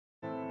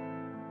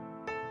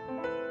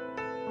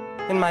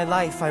In my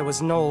life, I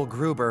was Noel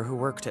Gruber, who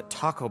worked at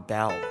Taco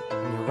Bell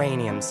in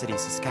Uranium City,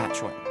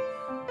 Saskatchewan.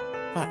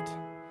 But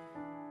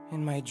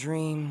in my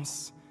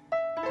dreams,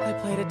 I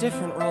played a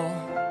different role.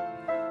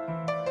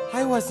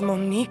 I was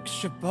Monique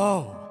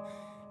Chabot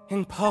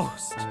in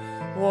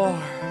post-war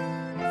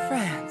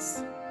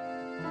France.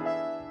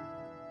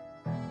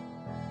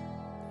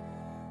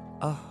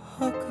 A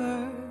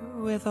hooker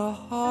with a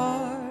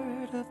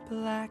heart of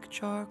black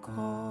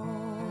charcoal.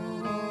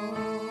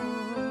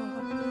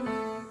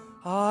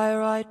 I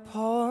write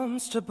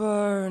poems to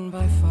burn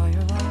by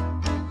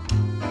firelight,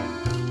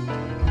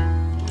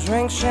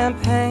 drink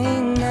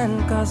champagne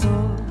and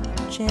guzzle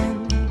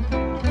gin.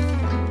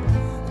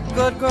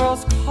 Good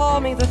girls call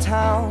me the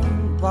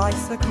town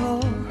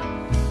bicycle.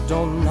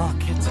 Don't knock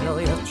it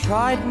till you've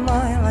tried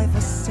my life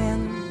a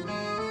sin.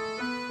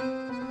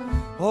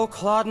 Oh,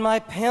 Claude, my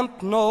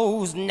pimp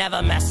knows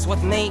never mess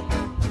with me.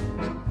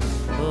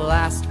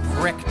 Last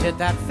prick did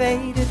that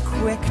faded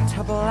quick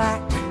to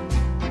black.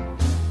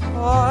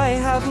 I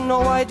have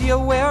no idea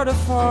where to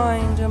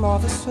find him,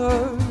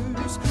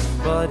 officers.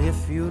 But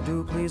if you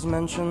do, please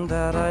mention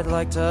that I'd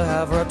like to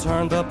have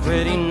returned the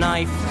pretty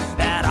knife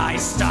that I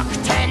stuck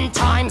 10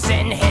 times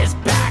in his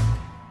back.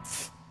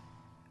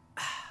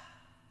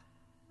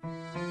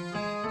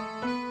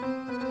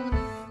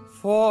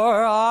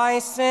 For I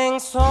sing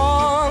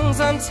songs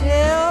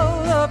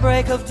until the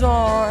break of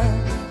dawn.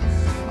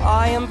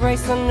 I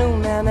embrace a new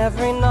man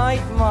every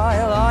night.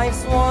 My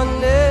life's one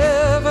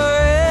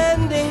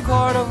never-ending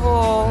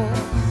carnival,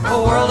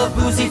 a world of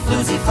boozy,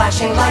 floozy,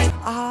 flashing light.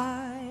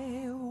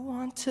 I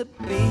want to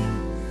be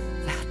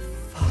that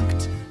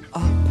fucked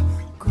up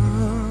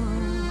girl.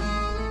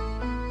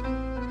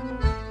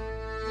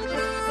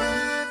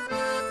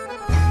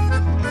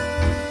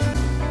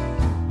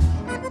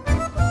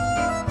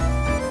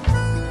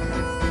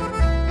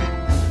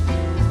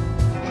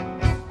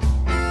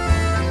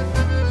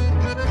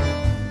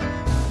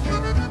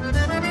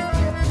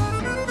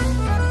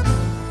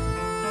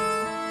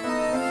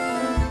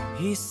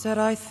 He said,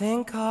 I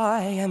think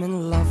I am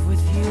in love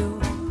with you.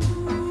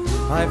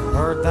 I've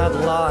heard that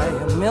lie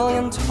a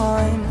million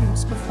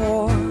times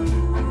before.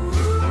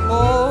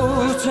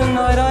 Oh,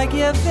 tonight I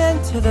give in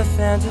to the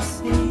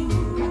fantasy.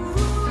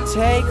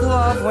 Take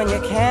love when you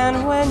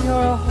can, when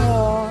you're a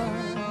whore.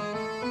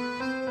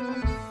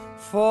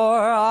 For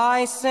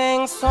I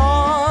sing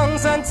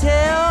songs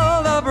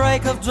until the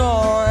break of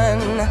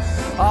dawn.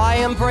 I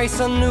embrace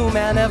a new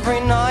man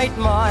every night.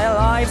 My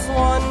life's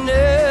one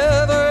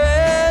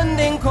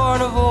never-ending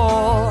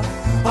carnival,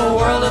 a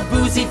world of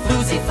boozy,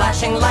 floozy,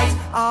 flashing light.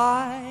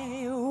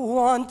 I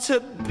want to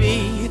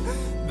be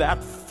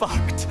that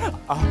fucked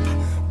up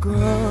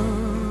girl.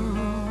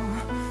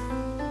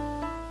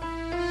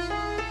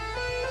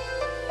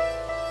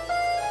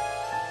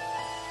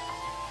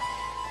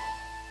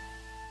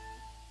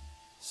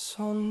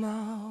 So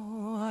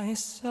now I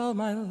sell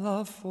my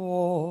love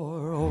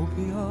for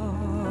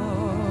opium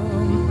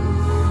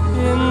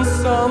in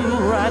some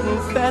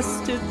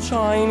rat-infested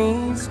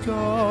Chinese dive.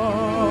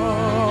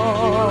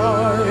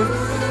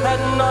 At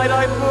night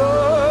I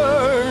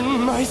burn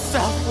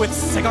myself with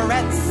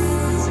cigarettes,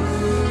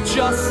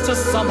 just to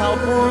somehow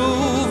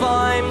prove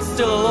I'm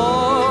still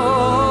alive.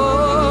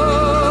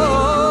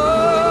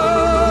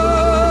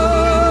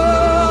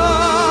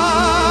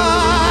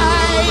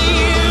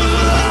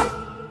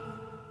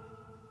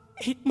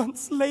 8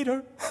 months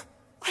later,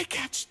 I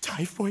catch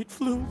typhoid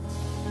flu.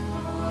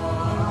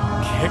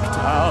 Kicked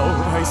out,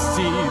 I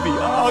see the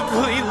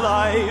ugly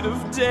light of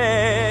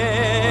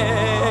day.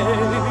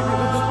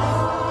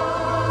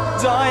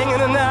 Dying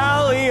in an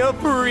alley, a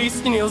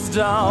priest kneels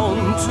down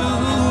to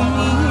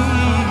me.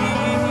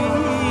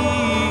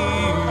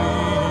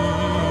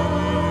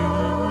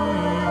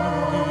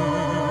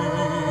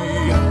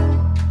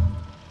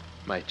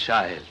 My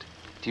child,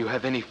 do you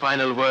have any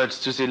final words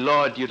to the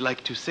Lord you'd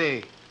like to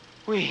say?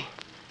 Oui,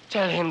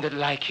 tell him that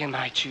like him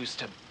I choose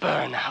to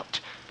burn out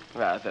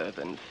rather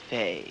than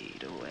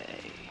fade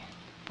away.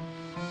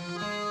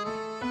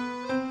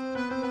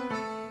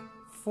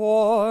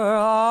 For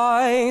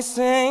I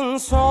sing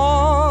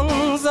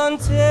songs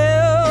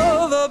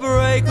until the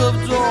break of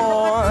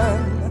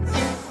dawn.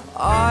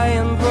 I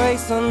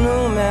embrace a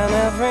new man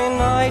every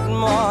night.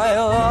 My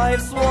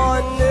life's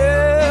one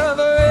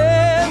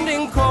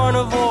never-ending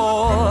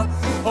carnival,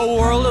 a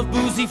world of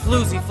boozy,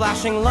 floozy,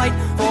 flashing light.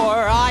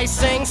 For I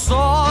sing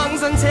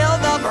songs until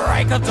the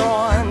break of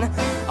dawn.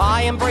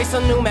 I embrace a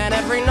new man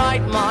every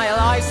night. My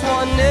life's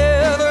one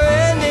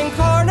never-ending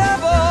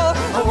carnival,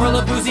 a world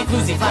of boozy,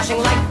 floozy, flashing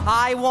light.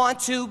 I want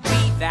to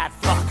be that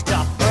fucked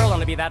up girl. I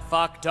want to be that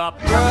fucked up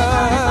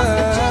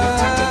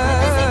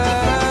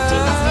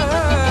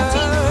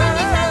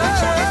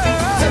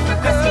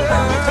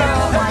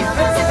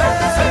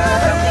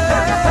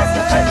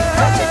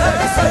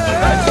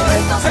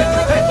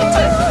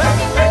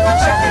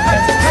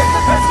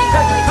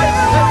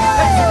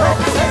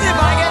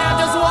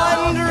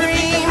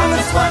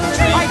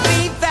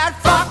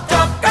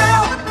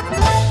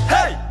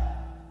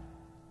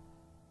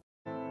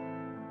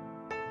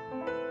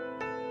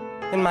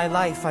In my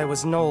life, I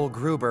was Noel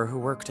Gruber, who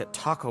worked at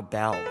Taco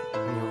Bell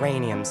in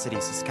Uranium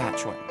City,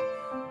 Saskatchewan.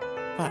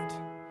 But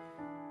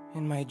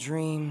in my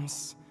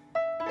dreams,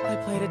 I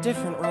played a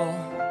different role.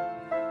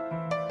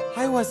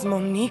 I was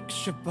Monique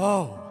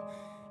Chabot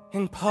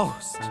in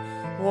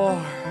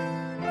post-war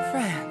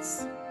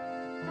France.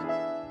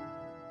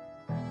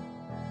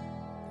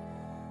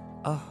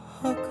 A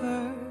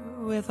hooker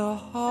with a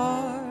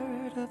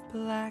heart of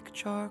black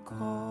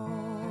charcoal.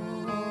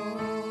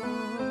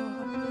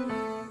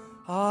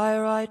 I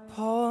write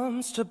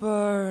poems to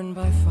burn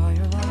by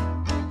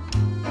firelight,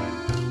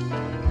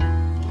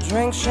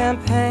 drink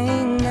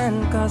champagne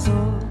and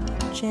guzzle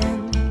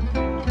gin.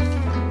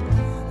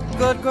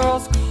 Good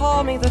girls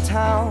call me the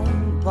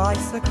town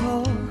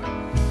bicycle.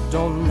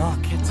 Don't knock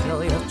it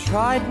till you've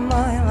tried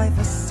my life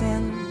a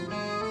sin.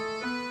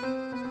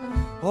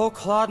 Oh,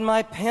 Claude,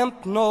 my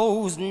pimp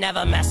knows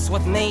never mess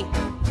with me.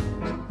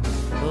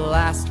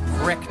 Last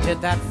prick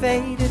did that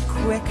faded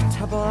quick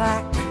to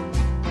black.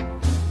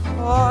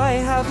 I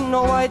have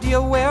no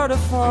idea where to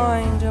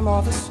find him,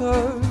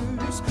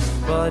 officers.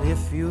 But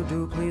if you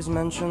do, please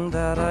mention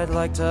that I'd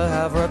like to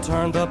have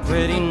returned the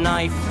pretty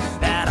knife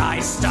that I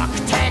stuck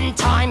 10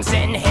 times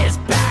in his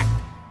back.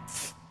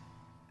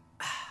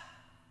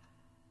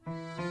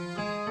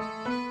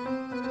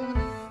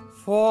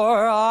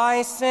 For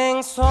I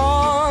sing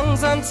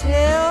songs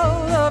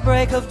until the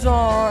break of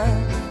dawn.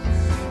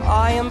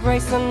 I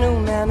embrace a new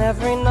man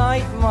every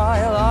night.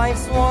 My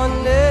life's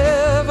one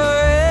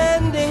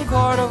never-ending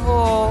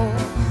carnival,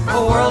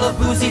 a world of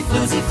boozy,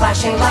 floozy,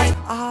 flashing light.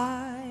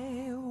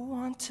 I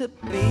want to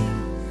be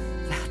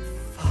that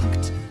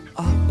fucked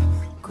up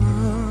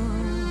girl.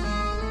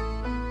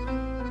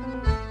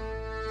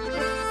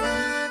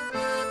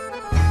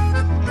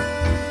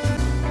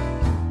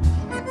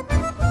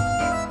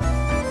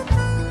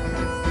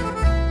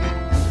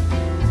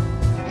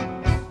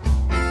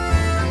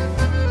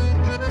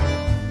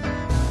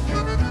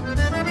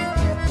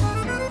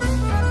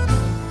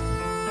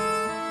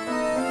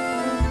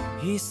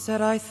 He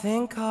said, I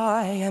think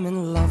I am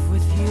in love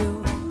with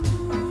you.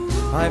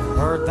 I've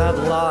heard that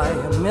lie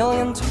a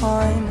million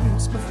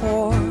times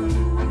before.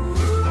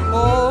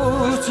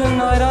 Oh,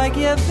 tonight I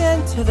give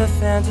in to the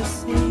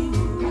fantasy.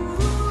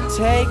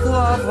 Take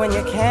love when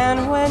you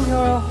can, when you're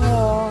a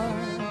whore.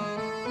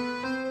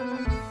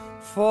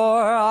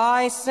 For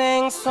I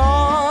sing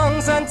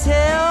songs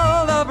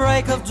until the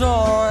break of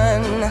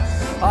dawn.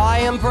 I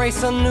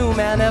embrace a new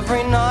man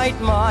every night.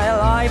 My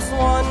life's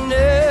one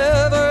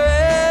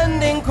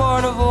never-ending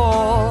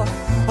carnival,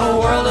 a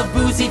world of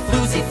boozy,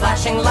 floozy,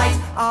 flashing light.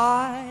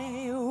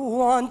 I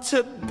want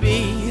to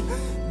be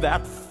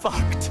that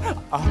fucked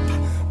up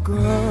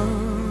girl.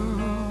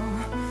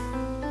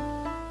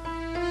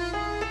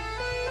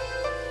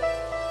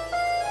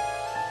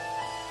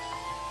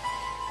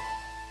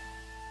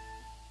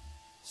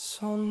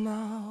 So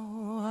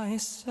now I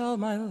sell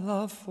my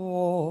love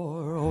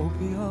for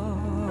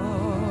opium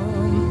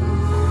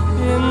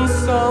in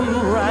some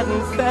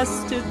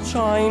rat-infested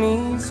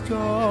Chinese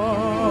dive.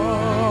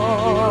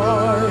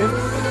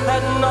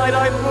 At night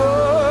I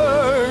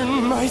burn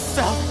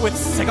myself with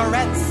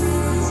cigarettes,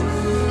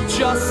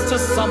 just to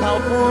somehow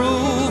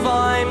prove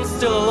I'm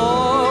still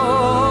alive.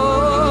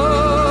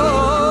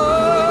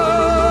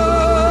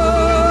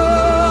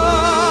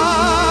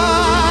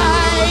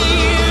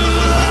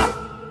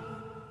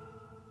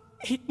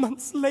 8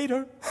 months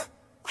later,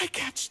 I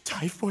catch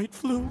typhoid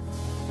flu.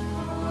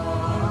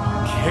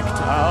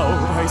 Kicked out,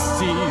 I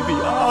see the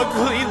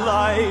ugly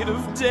light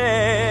of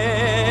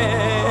day.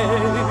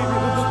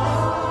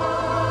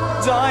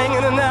 Dying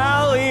in an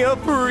alley, a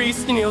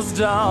priest kneels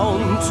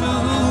down to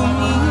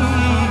me.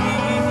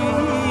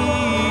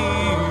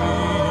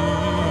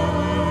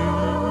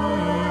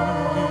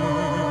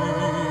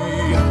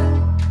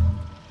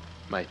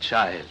 My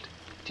child,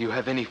 do you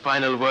have any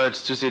final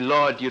words to the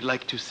Lord you'd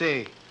like to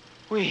say?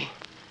 Oui,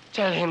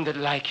 tell him that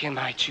like him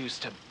I choose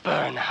to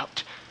burn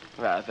out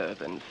rather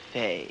than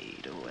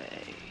fade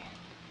away.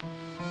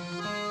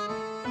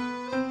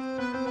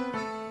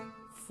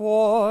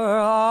 For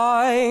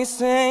I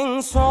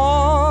sing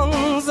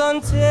songs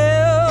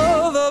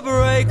until the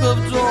break of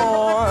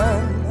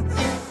dawn.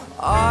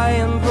 I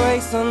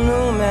embrace a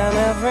new man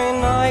every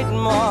night.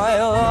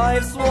 My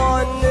life's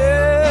one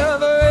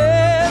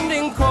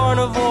never-ending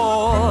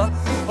carnival,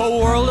 a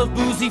world of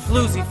boozy,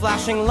 floozy,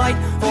 flashing light.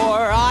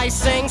 For I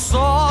sing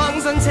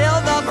songs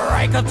until the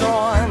break of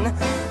dawn.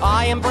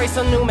 I embrace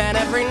a new man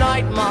every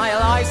night. My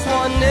life's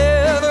one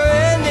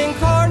never-ending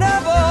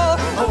carnival,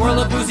 a world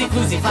of boozy,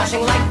 floozy,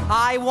 flashing light.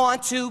 I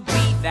want to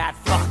be that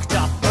fucked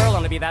up girl. I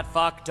want to be that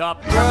fucked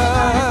up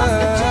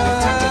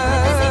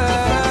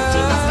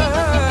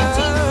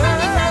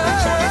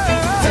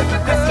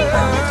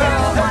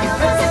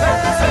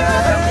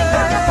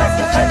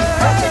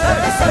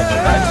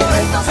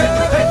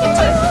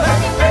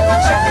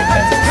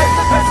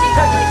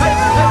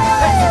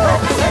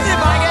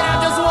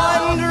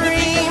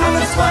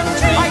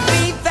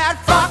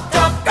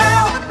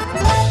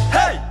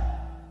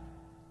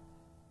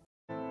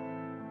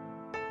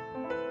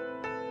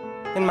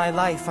my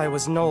life, I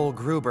was Noel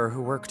Gruber,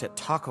 who worked at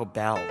Taco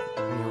Bell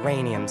in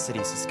Uranium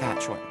City,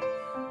 Saskatchewan.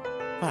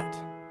 But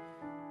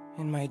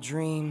in my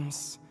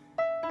dreams,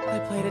 I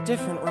played a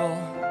different role.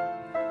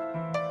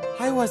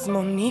 I was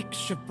Monique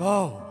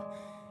Chabot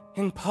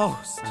in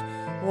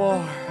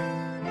post-war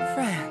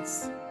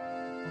France.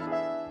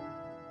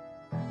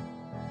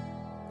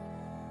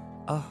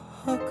 A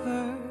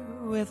hooker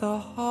with a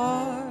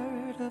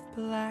heart of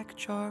black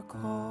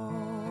charcoal.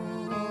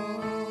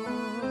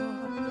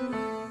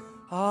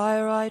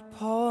 I write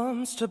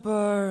poems to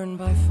burn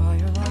by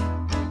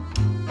firelight,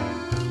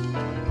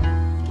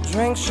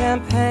 drink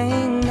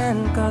champagne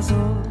and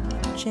guzzle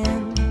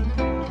gin.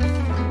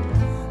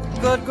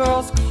 Good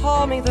girls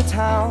call me the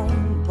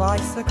town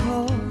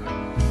bicycle.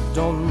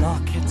 Don't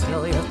knock it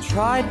till you've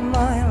tried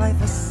my life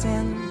a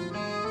sin.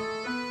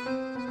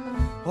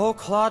 Oh,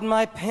 Claude,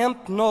 my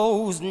pimp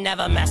knows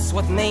never mess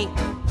with me.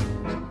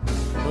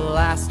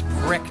 Last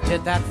prick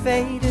did that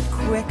faded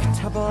quick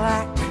to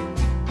black.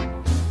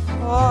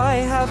 I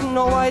have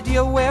no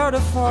idea where to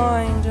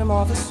find him,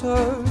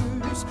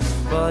 officers.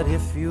 But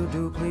if you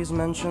do, please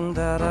mention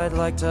that I'd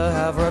like to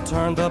have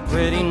returned the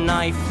pretty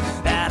knife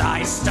that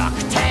I stuck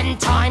 10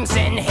 times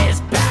in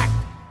his back.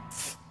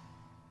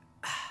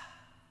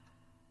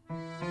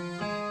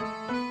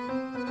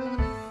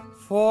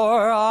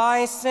 For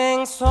I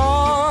sing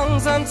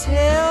songs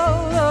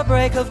until the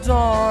break of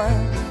dawn.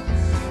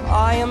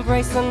 I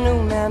embrace a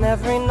new man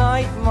every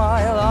night.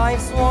 My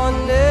life's one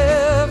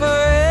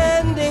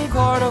never-ending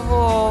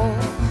carnival,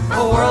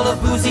 a world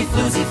of boozy,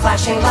 floozy,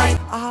 flashing light.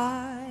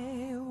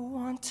 I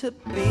want to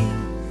be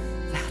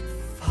that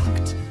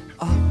fucked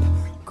up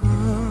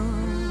girl.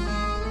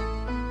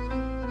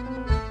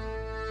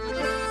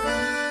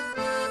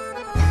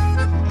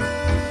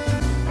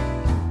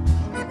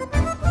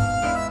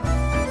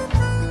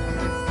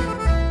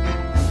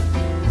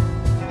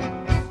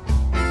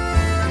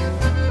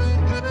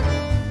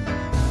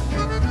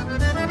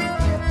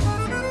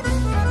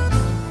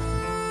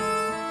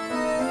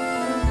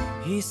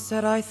 He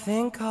said, I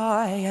think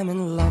I am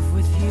in love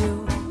with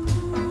you.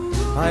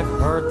 I've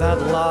heard that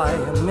lie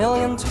a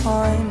million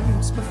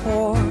times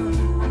before.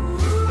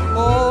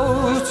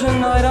 Oh,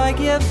 tonight I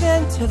give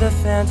in to the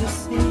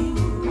fantasy.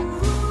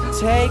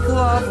 Take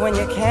love when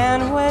you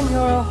can, when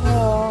you're a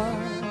whore.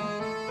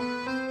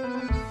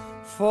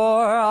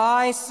 For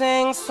I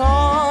sing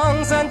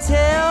songs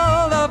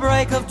until the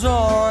break of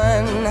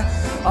dawn.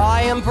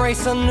 I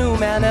embrace a new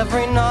man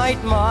every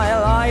night. My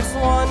life's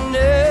one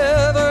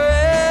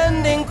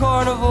never-ending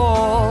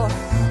carnival,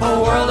 a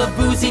world of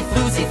boozy,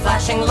 floozy,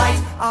 flashing light.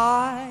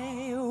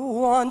 I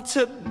want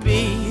to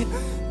be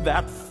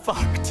that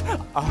fucked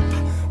up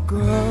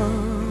girl.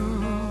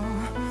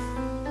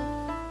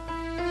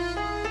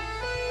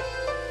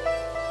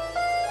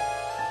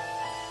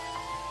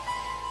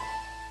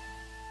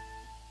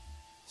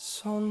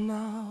 So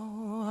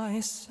now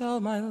I sell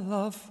my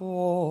love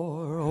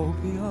for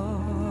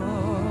opium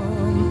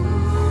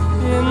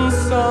in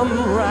some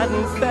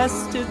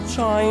rat-infested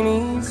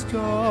Chinese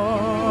dive.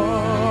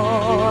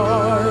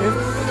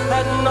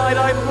 At night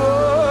I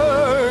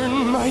burn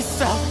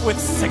myself with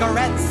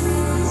cigarettes,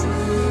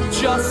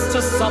 just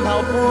to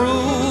somehow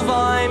prove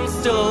I'm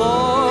still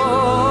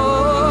alive.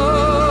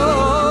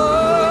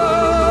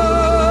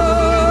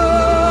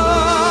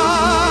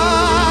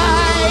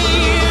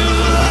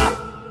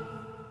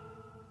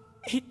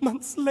 8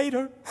 months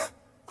later,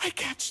 I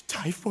catch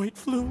typhoid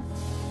flu.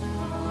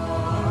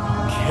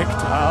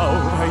 Kicked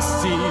out, I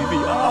see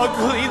the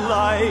ugly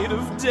light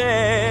of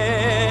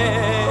day.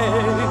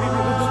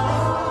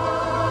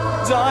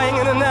 Dying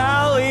in an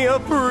alley, a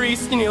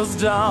priest kneels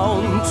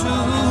down to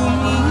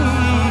me.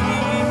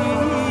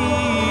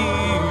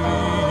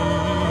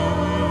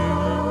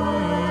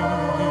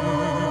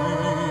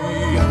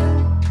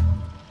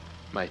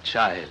 My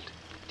child,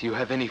 do you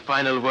have any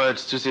final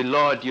words to the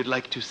Lord you'd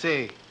like to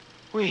say?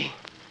 Oui,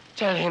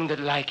 tell him that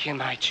like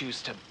him I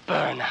choose to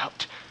burn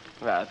out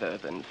rather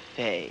than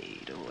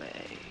fade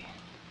away.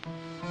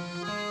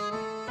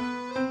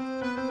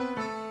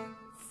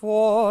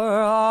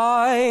 For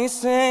I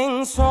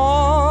sing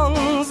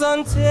songs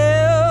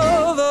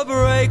until the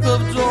break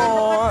of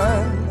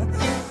dawn.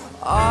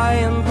 I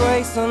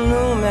embrace a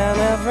new man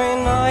every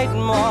night.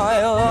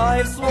 My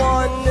life's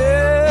one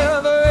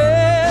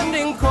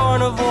never-ending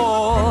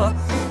carnival,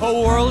 a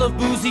world of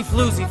boozy,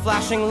 floozy,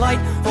 flashing light.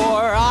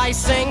 For I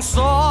sing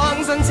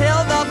songs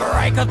until the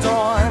break of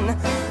dawn.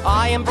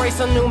 I embrace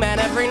a new man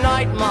every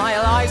night. My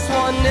life's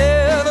one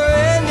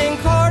never-ending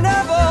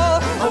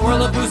carnival, a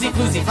world of boozy,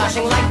 floozy,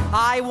 flashing light.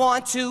 I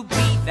want to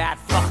be that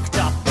fucked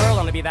up girl. I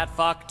want to be that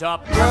fucked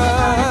up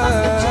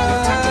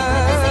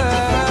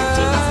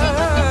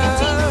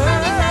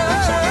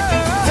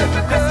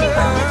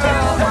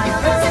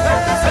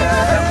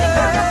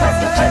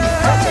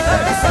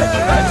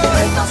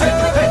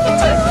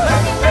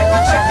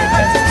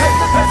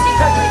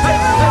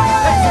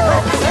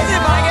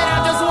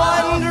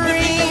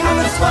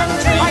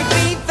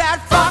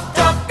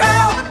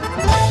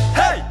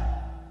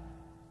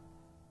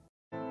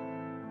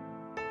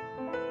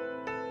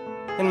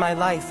In my my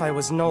life, I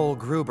was Noel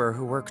Gruber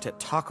who worked at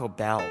Taco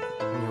Bell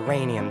in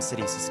Uranium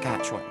City,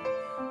 Saskatchewan.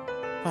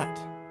 But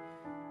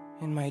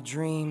in my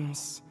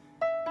dreams,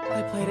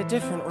 I played a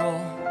different role.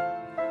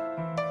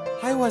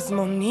 I was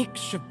Monique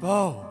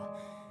Chabot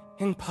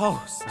in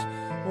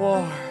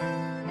post-war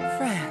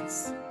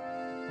France.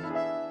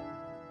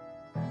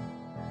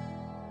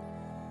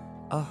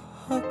 A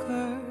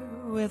hooker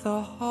with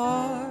a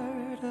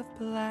heart of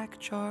black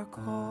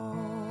charcoal.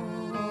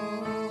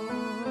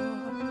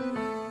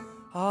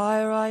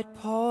 I write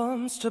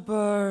poems to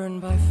burn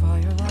by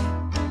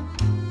firelight,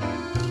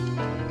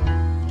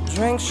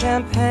 drink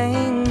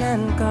champagne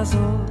and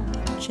guzzle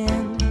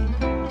gin.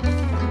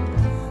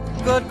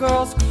 Good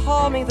girls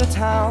call me the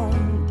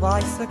town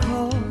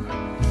bicycle.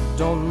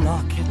 Don't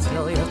knock it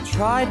till you've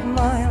tried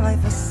my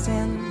life a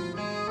sin.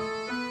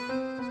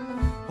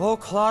 Oh,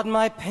 Claude,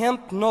 my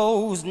pimp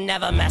knows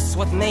never mess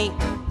with me.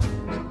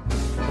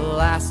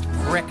 Last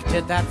prick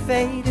did that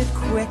faded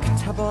quick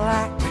to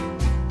black.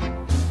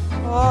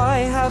 I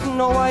have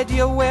no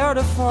idea where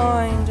to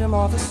find him,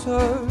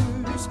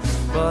 officers.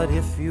 But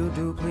if you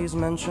do, please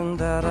mention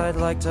that I'd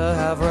like to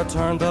have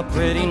returned the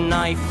pretty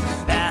knife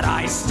that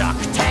I stuck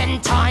 10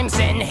 times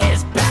in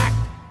his back.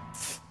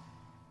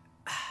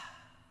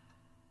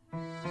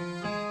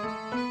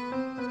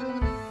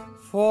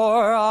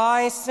 For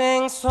I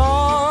sing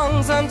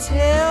songs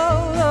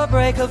until the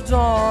break of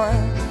dawn.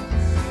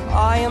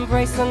 I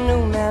embrace a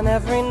new man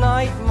every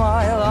night.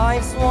 My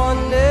life's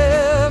one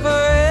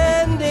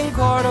never-ending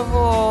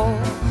carnival,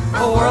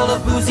 a world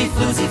of boozy,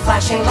 floozy,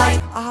 flashing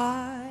light.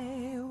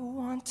 I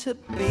want to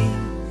be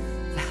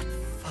that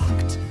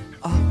fucked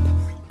up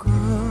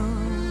girl.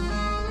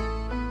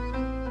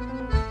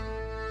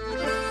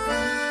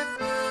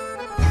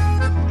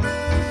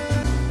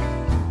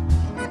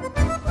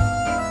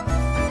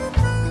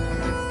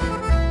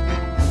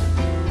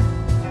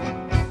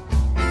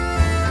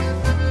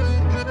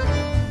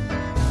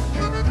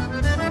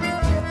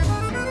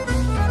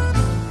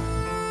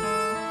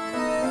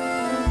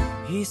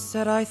 He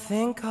said, I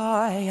think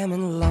I am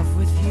in love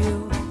with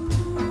you.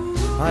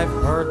 I've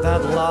heard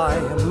that lie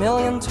a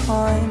million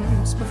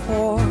times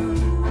before.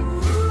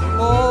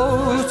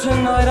 Oh,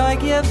 tonight I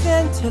give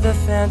in to the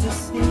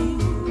fantasy.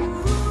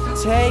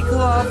 Take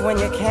love when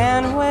you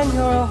can, when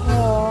you're a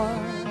whore.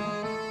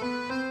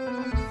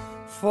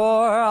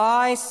 For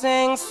I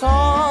sing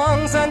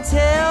songs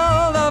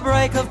until the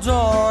break of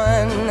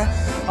dawn.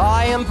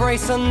 I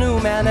embrace a new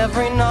man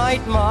every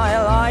night.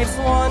 My life's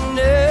one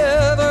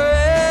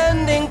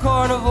never-ending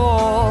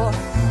carnival,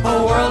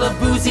 a world of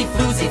boozy,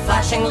 floozy,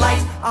 flashing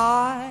lights.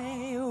 I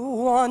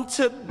want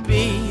to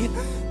be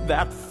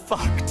that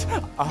fucked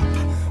up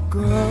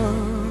girl.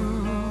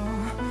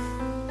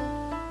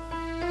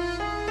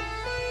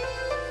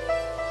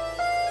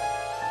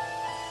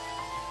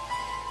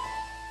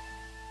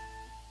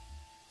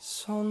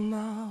 So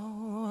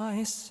now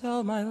I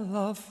sell my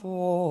love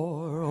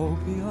for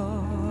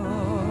opium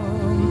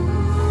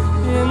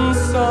in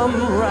some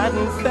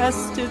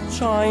rat-infested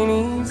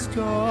Chinese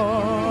dive.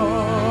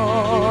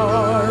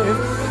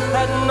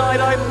 At night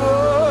I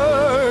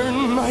burn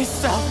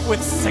myself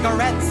with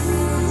cigarettes,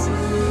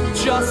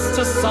 just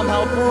to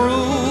somehow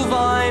prove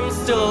I'm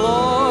still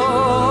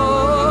alive.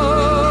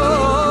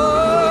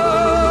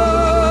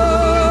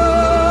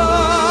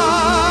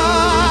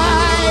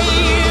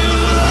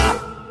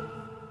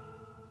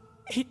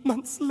 8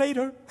 months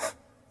later,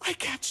 I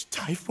catch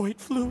typhoid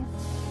flu.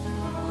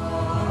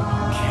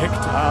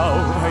 Kicked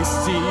out, I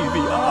see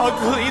the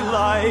ugly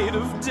light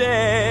of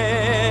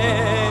day.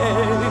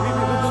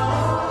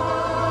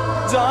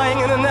 Dying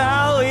in an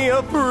alley,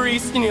 a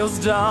priest kneels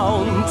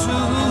down to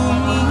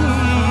me.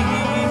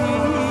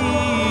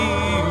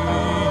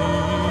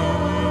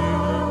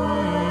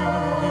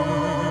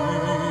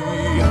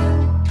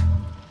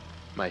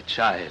 My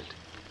child,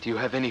 do you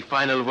have any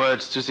final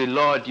words to the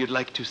Lord you'd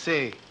like to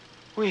say?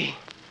 Oui,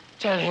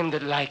 tell him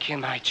that like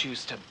him I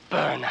choose to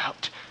burn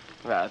out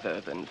rather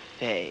than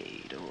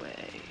fade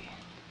away.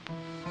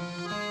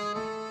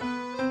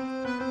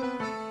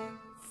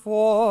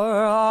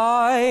 For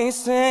I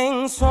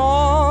sing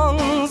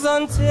songs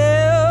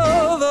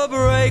until the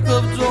break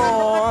of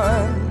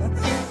dawn.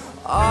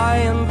 I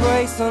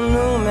embrace a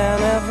new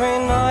man every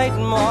night.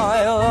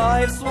 My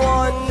life's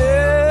one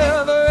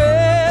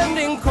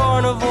never-ending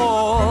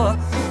carnival,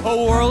 a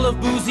world of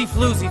boozy,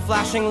 floozy,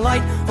 flashing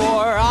light.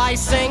 For I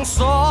sing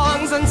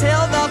songs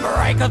until the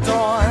break of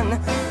dawn.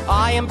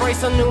 I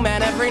embrace a new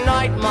man every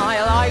night.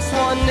 My life's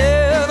one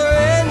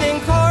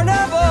never-ending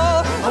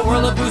carnival, a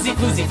world of boozy,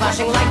 floozy,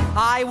 flashing light.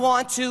 I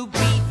want to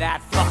be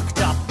that fucked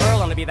up girl. I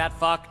want to be that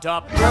fucked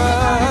up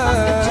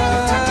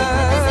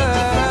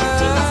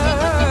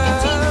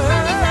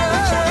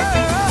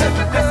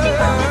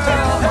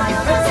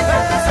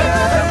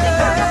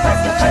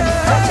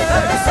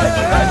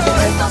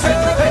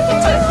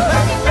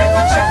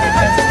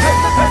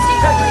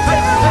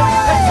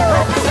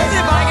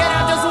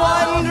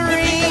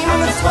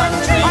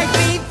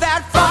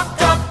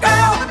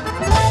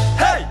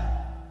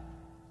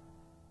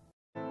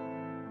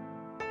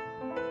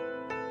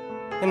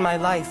In my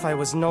life, I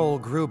was Noel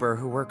Gruber,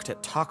 who worked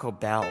at Taco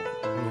Bell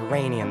in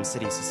Uranium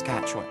City,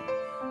 Saskatchewan.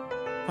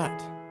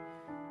 But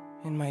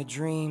in my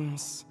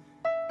dreams,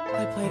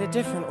 I played a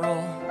different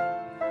role.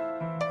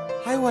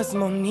 I was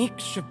Monique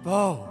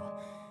Chabot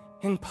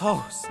in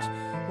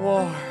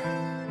post-war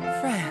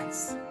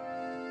France.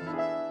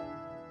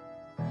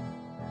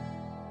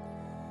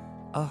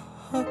 A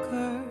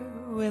hooker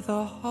with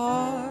a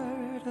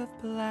heart of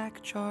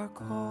black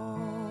charcoal.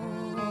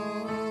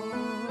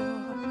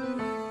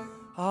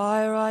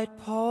 I write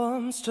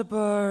poems to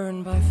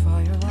burn by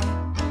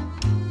firelight,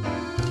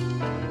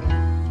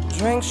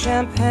 drink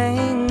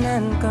champagne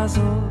and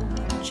guzzle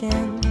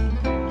gin.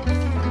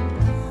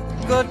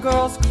 Good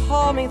girls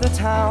call me the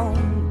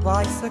town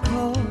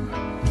bicycle.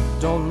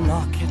 Don't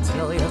knock it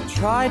till you've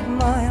tried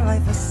my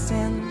life a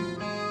sin.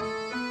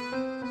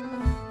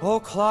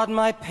 Oh, Claude,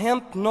 my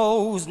pimp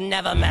knows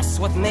never mess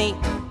with me.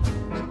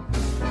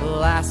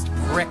 Last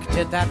prick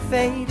did that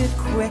faded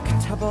quick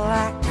to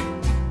black.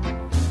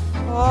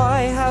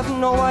 I have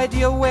no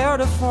idea where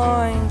to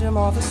find him,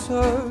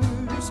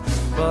 officers.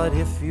 But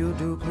if you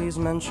do, please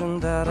mention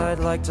that I'd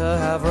like to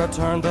have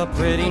returned the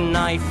pretty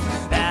knife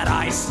that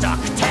I stuck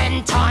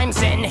 10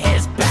 times in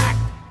his back.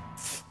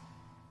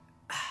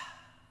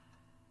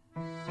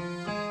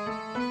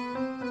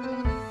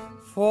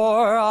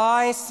 For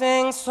I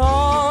sing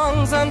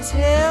songs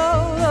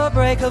until the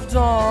break of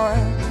dawn.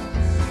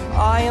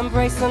 I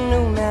embrace a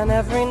new man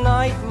every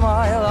night.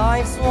 My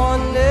life's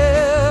one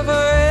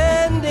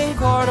never-ending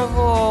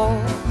carnival,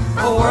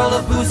 a world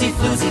of boozy,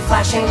 floozy,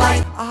 flashing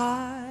light.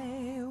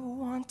 I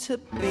want to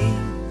be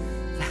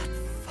that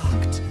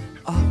fucked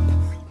up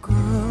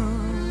girl.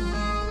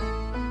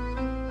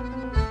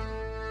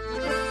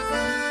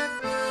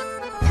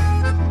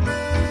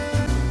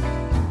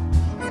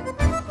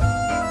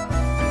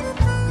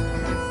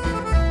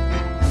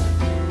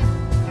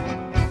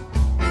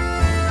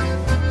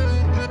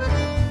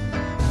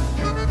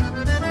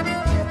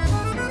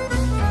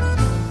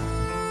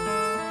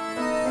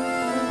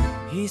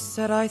 He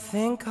said, I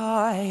think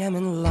I am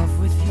in love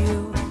with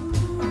you.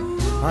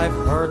 I've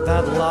heard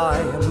that lie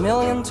a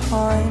million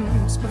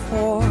times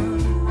before.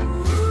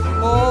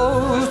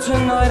 Oh,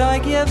 tonight I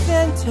give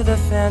in to the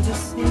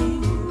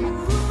fantasy.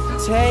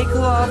 Take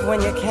love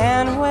when you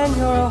can, when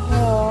you're a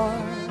whore.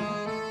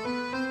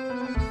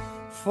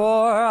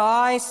 For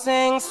I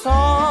sing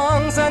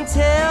songs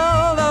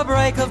until the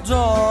break of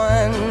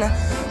dawn.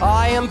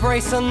 I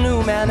embrace a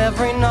new man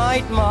every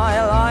night.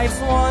 My life's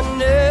one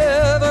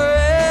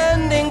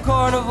never-ending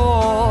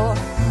carnival,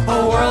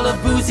 a world of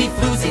boozy,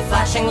 floozy,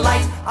 flashing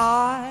light.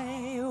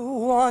 I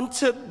want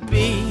to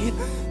be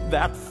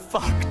that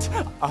fucked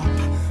up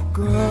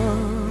girl.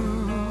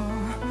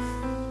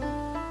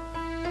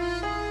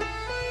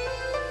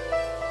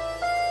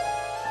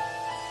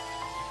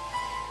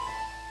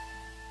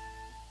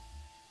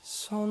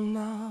 So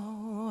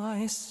now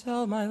I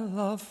sell my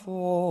love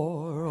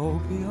for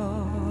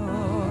opium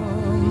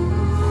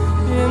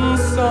in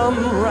some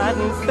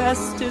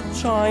rat-infested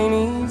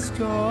Chinese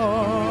dive.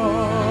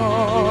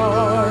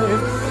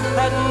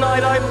 At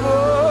night I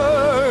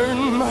burn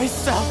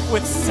myself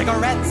with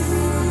cigarettes,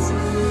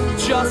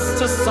 just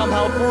to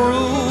somehow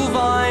prove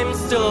I'm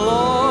still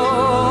alive.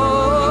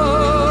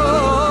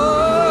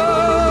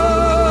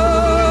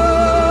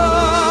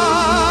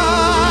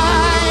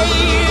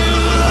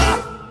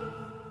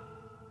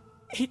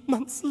 8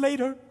 months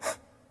later,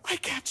 I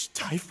catch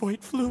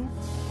typhoid flu.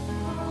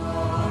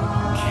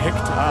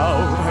 Kicked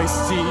out, I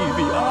see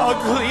the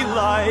ugly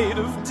light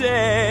of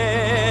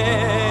day.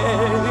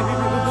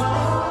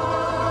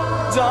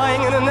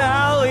 Dying in an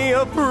alley,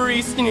 a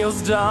priest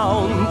kneels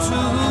down to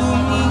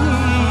me.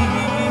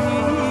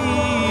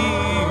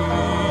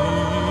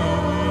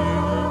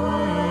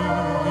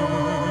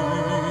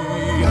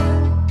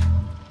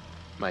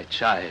 My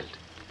child,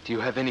 do you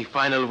have any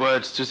final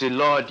words to the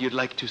Lord you'd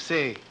like to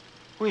say?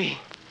 Oui,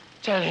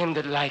 tell him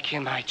that like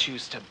him I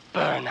choose to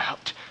burn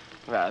out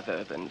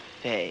rather than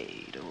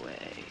fade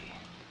away.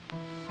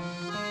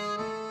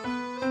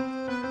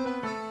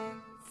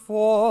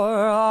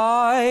 For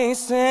I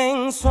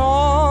sing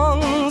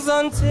songs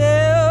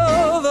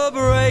until the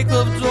break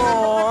of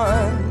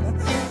dawn.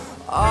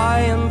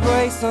 I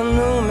embrace a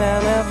new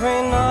man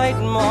every night.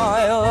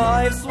 My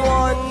life's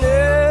one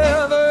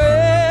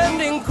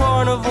never-ending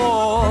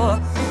carnival,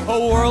 a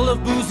world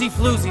of boozy,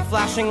 floozy,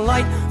 flashing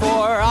light.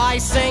 For I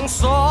sing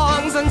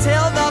songs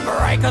until the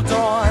break of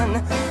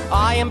dawn.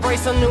 I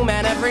embrace a new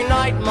man every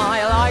night.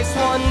 My life's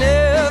one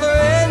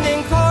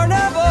never-ending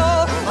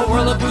carnival, a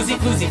world of boozy,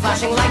 floozy,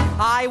 flashing light.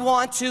 I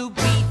want to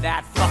be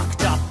that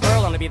fucked up girl.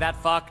 I want to be that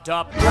fucked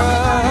up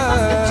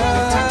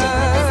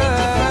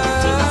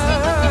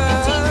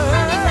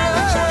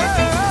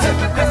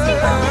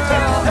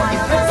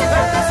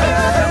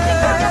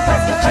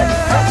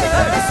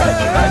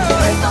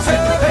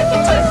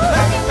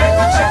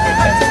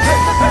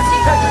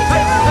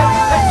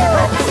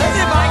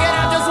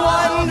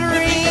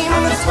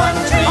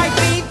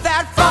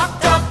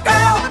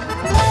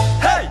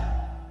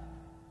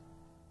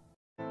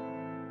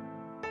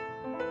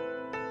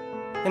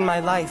In my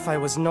life, I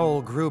was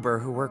Noel Gruber,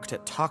 who worked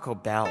at Taco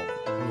Bell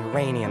in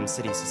Uranium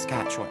City,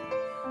 Saskatchewan.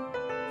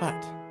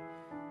 But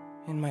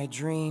in my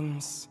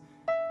dreams,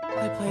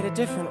 I played a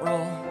different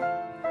role.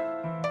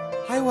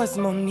 I was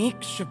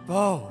Monique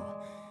Chabot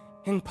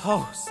in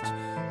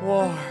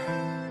post-war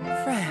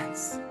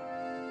France.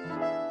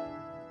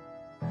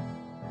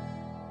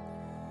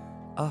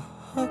 A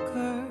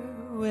hooker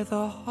with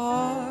a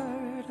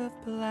heart of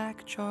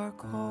black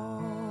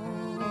charcoal.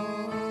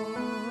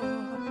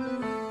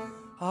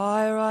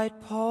 I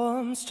write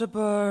poems to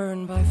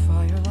burn by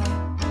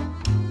firelight,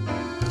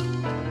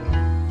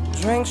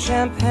 drink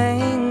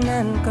champagne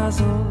and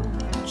guzzle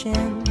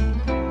gin.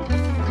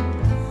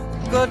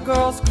 Good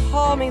girls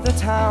call me the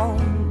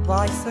town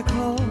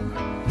bicycle.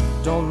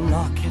 Don't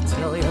knock it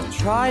till you've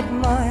tried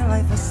my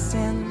life a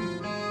sin.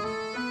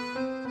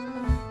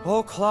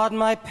 Oh, Claude,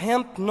 my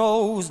pimp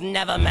knows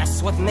never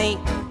mess with me.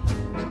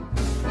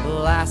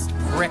 Last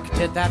brick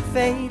did that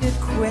faded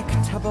quick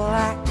to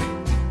black.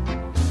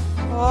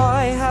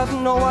 I have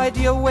no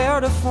idea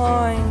where to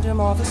find him,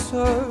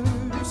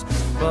 officers.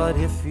 But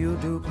if you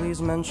do,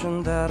 please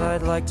mention that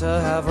I'd like to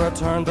have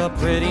returned the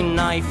pretty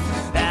knife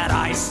that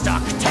I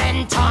stuck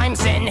 10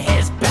 times in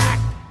his back.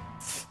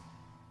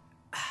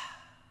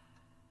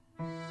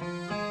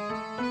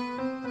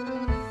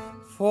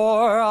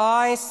 For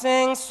I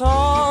sing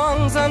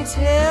songs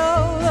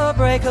until the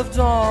break of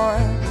dawn.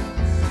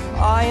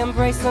 I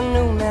embrace a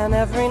new man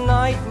every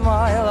night.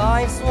 My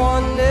life's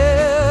one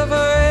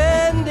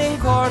never-ending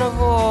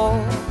carnival,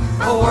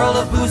 a world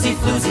of boozy,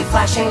 floozy,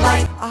 flashing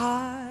light.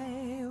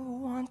 I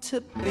want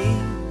to be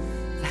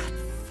that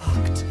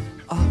fucked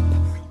up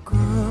girl.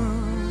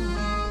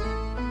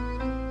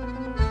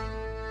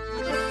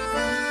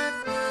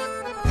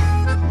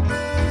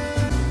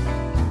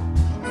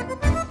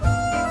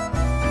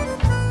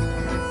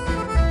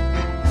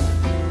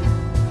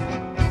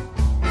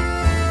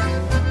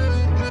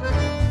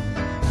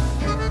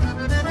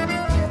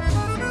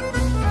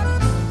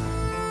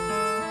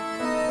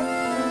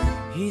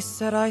 He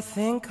said, I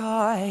think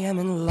I am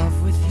in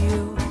love with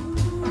you.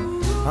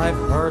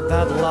 I've heard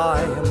that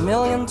lie a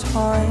million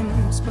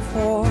times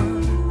before.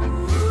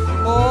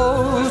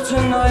 Oh,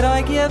 tonight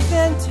I give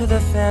in to the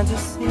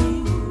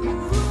fantasy.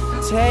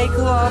 Take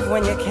love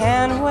when you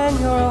can, when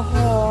you're a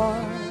whore.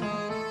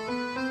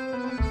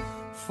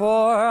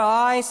 For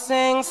I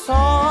sing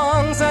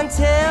songs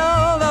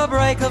until the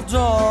break of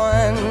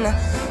dawn.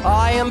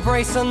 I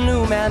embrace a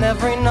new man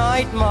every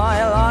night.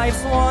 My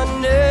life's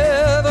one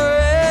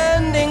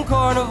never-ending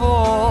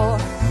carnival,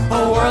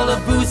 a world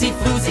of boozy,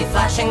 floozy,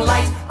 flashing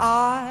light.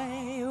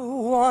 I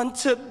want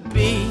to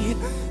be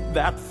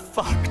that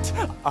fucked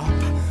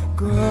up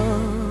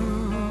girl.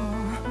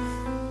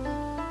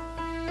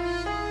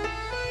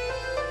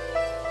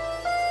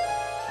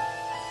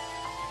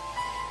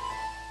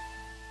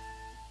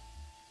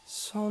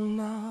 So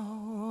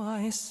now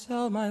I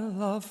sell my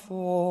love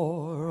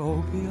for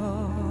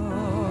opium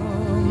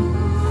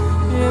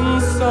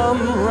in some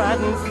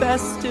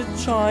rat-infested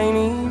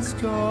Chinese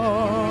dive.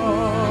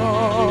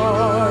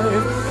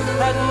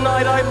 At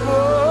night I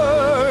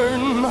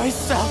burn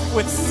myself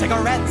with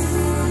cigarettes,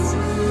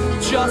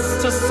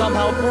 just to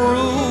somehow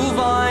prove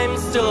I'm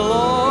still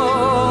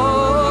alive.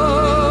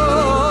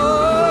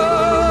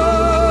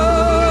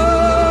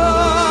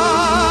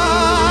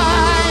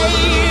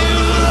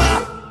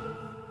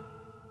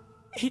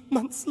 8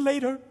 months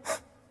later,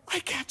 I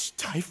catch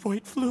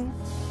typhoid flu.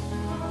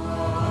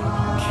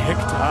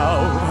 Kicked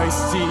out, I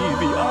see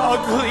the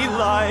ugly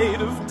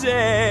light of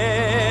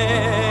day.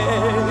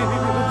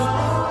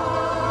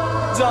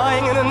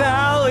 Dying in an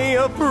alley,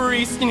 a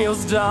priest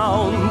kneels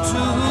down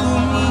to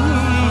me.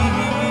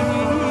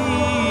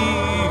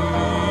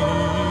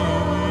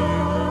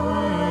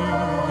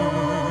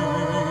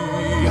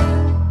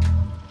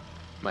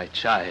 My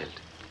child,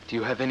 do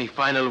you have any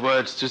final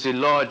words to the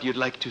Lord you'd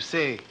like to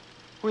say?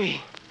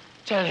 Oui,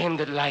 tell him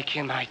that like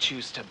him I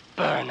choose to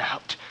burn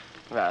out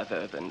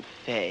rather than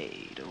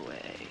fade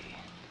away.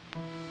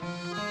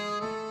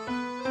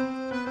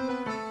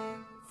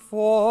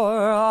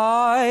 For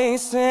I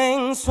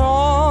sing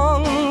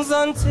songs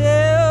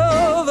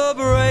until the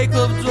break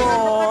of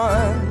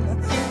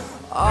dawn.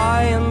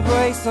 I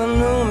embrace a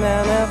new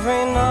man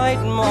every night.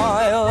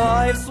 My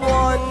life's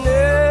one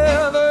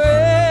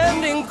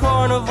never-ending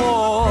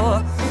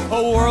carnival,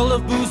 a world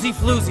of boozy,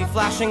 floozy,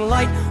 flashing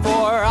light.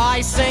 For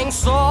I sing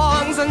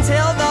songs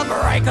until the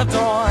break of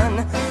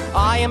dawn.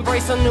 I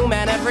embrace a new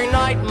man every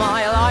night.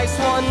 My life's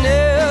one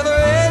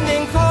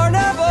never-ending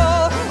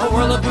carnival, a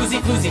world of boozy,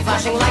 floozy,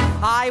 flashing light.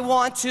 I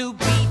want to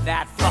be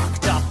that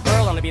fucked up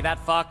girl. I want to be that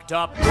fucked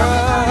up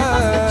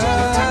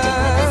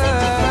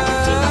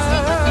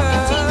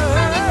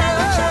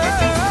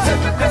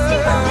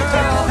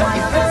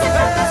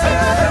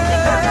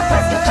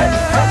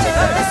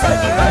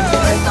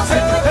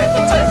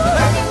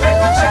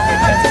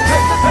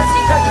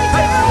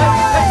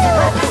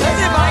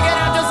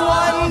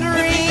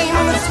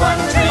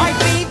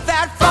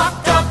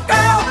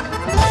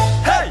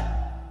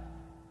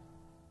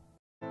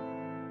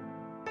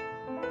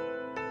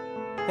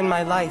In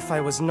my life,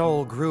 I was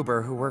Noel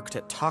Gruber who worked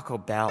at Taco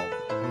Bell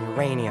in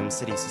Uranium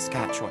City,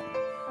 Saskatchewan.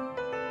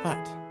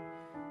 But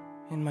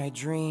in my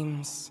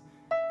dreams,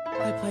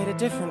 I played a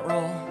different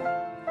role.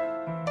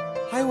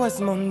 I was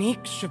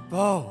Monique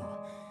Chabot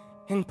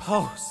in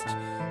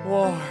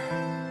post-war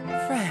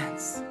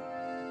France.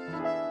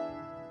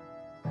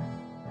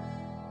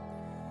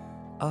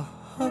 A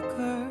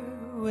hooker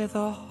with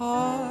a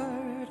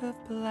heart of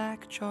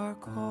black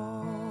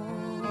charcoal.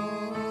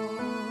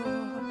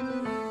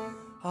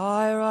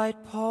 I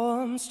write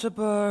poems to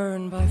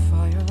burn by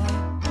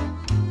firelight,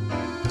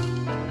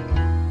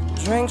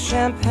 drink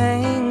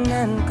champagne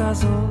and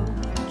guzzle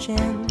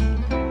gin.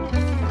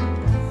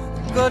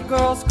 Good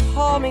girls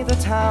call me the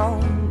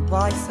town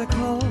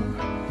bicycle.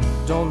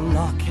 Don't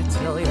knock it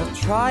till you've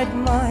tried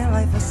my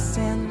life a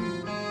sin.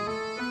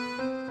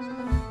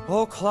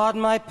 Oh, Claude,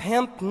 my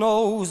pimp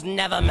knows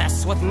never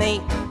mess with me.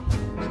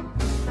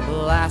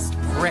 Last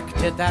prick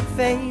did that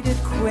faded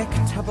quick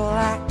to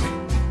black.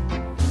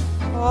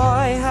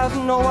 I have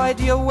no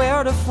idea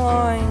where to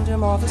find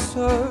him,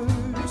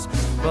 officers.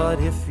 But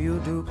if you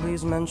do,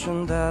 please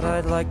mention that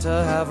I'd like to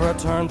have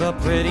returned the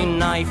pretty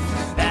knife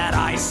that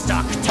I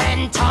stuck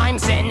 10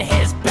 times in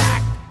his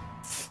back.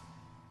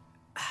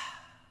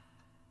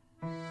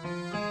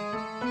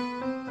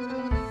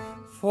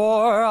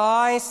 For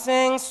I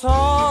sing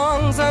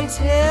songs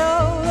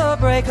until the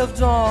break of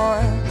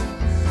dawn.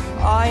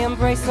 I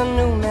embrace a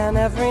new man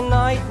every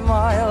night.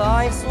 My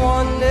life's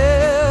one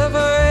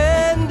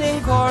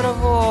never-ending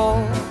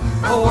carnival,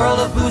 a world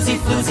of boozy,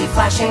 floozy,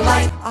 flashing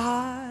light.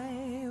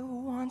 I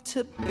want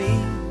to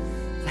be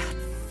that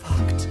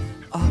fucked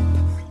up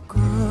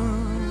girl.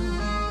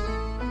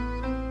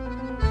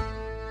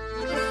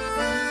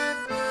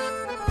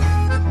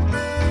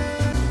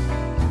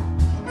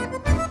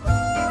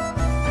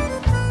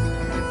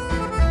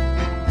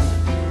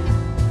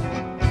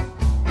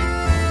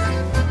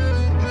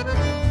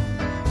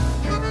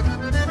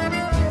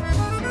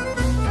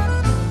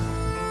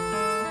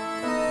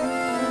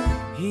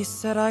 He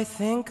said, I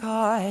think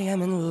I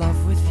am in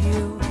love with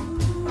you.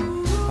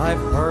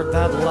 I've heard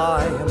that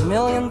lie a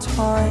million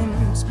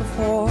times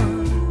before.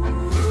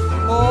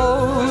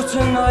 Oh,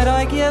 tonight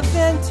I give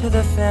in to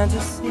the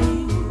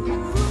fantasy.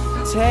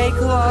 Take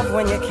love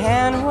when you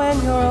can, when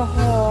you're a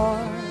whore.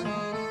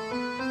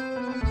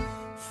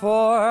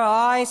 For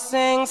I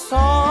sing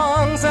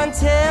songs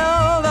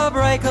until the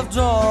break of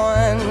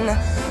dawn.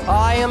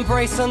 I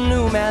embrace a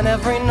new man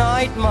every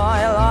night.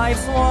 My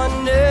life's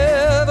one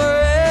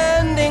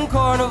never-ending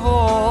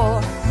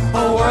carnival,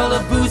 a world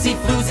of boozy,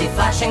 floozy,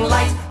 flashing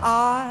light.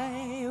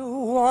 I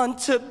want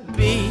to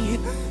be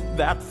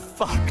that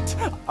fucked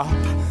up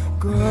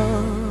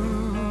girl.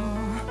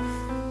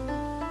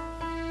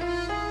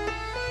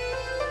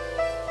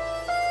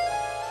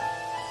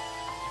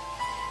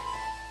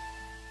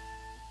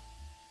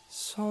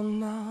 So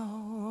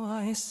now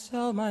I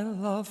sell my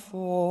love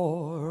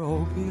for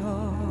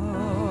opium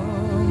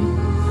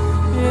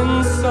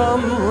in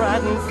some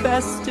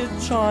rat-infested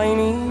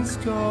Chinese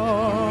dive.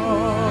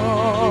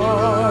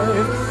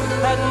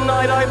 At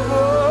night I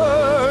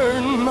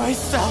burn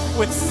myself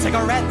with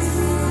cigarettes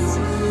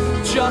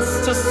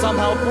just to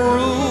somehow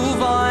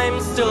prove I'm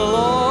still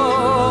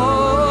alive.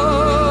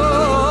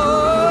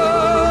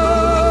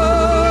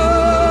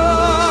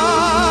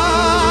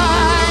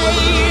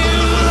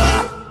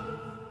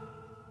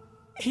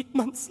 8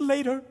 months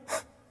later,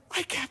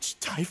 I catch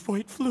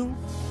typhoid flu.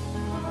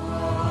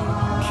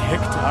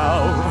 Kicked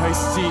out, I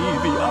see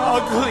the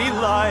ugly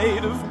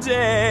light of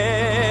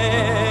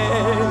day.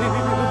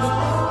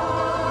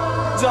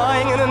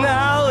 Dying in an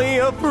alley,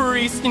 a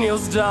priest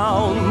kneels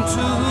down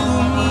to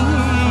me.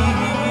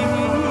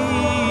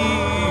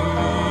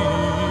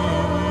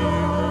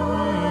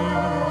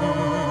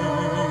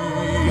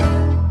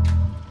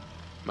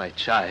 My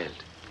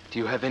child, do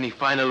you have any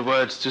final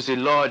words to the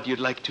Lord you'd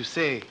like to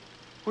say?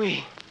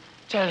 Oui,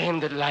 tell him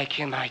that like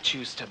him I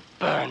choose to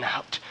burn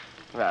out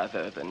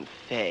rather than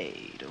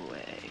fade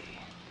away.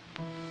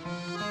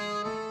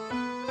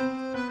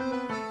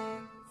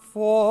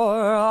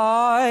 For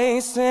I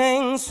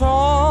sing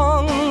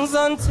songs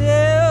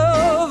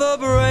until the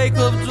break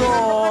of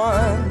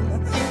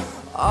dawn.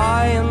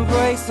 I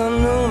embrace a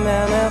new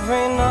man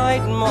every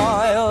night.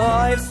 My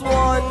life's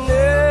one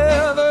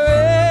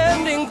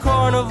never-ending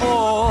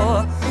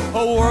carnival,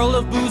 a world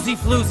of boozy,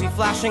 floozy,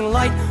 flashing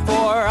light.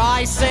 For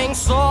I sing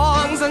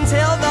songs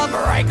until the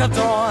break of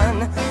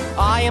dawn.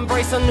 I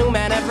embrace a new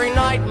man every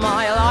night.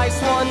 My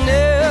life's one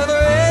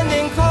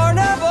never-ending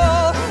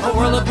carnival, a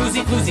world of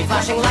boozy, floozy,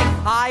 flashing light.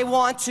 I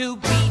want to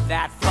be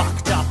that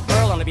fucked up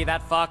girl. I want to be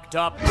that fucked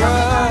up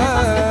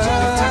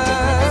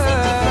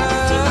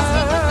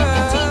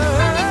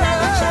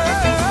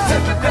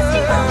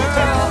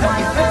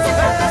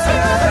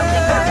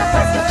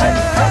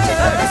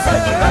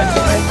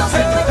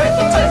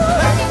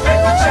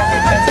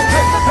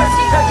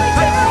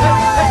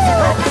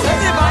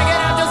If I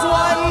could have just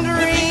one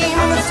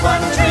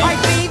dream,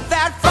 I'd be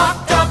that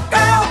fucked up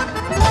girl.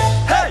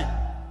 Hey!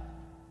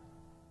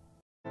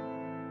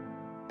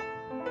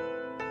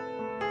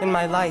 In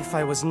my life,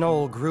 I was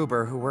Noel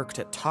Gruber who worked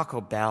at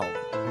Taco Bell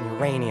in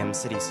Uranium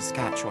City,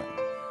 Saskatchewan.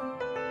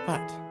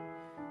 But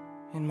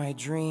in my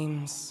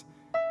dreams,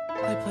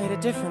 I played a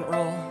different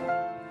role.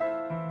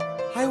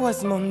 I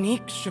was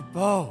Monique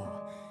Chabot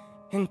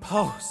in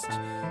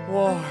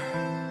post-war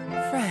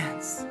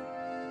France.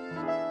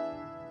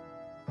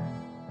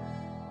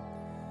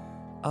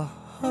 A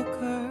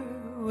hooker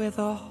with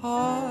a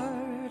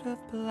heart of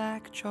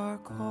black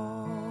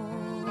charcoal.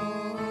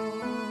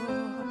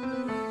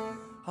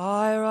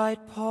 I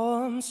write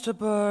poems to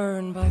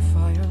burn by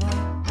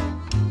firelight,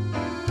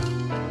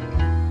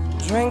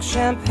 drink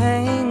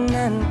champagne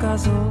and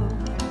guzzle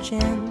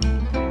gin.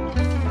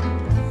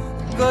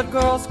 Good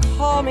girls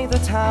call me the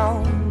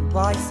town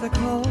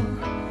bicycle.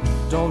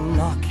 Don't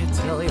knock it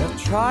till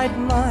you've tried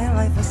my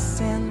life a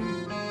sin.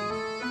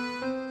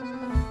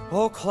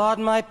 Oh, Claude,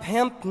 my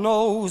pimp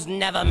knows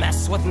never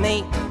mess with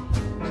me.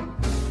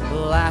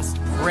 Last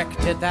prick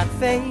did that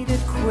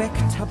faded quick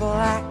to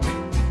black.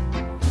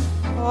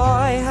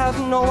 I have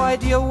no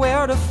idea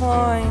where to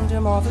find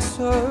him,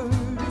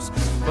 officers.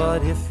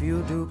 But if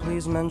you do,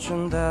 please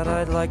mention that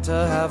I'd like to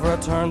have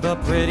returned the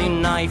pretty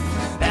knife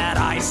that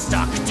I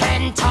stuck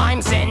 10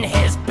 times in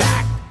his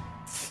back.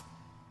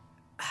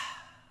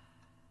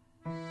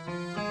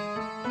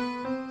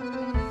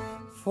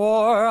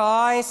 For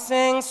I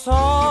sing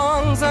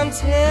songs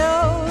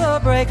until the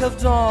break of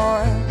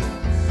dawn.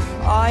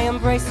 I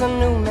embrace a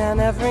new man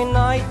every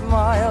night.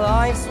 My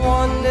life's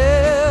one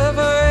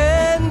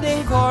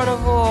never-ending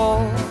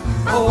carnival,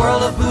 a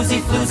world of boozy,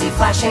 floozy,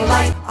 flashing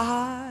light.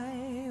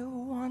 I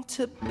want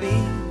to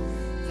be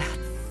that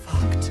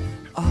fucked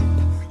up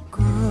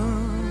girl.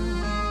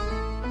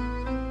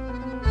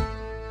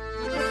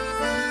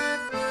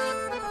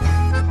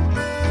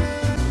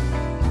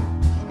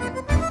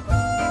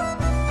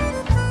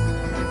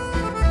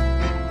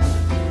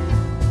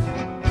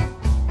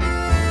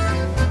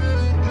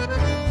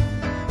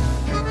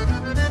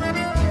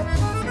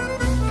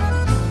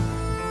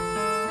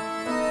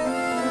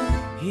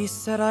 He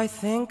said, I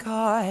think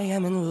I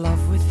am in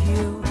love with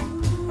you.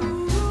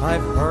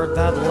 I've heard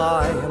that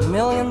lie a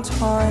million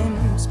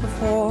times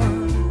before.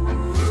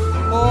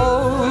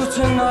 Oh,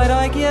 tonight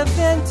I give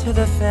in to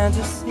the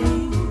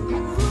fantasy.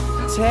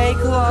 Take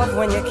love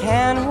when you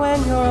can,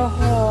 when you're a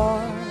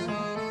whore.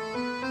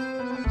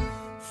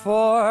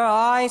 For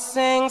I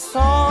sing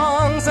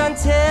songs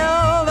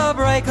until the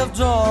break of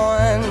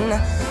dawn.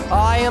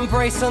 I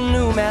embrace a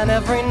new man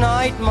every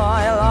night.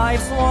 My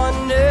life's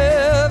one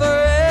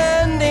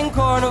never-ending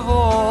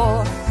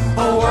carnival,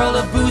 a world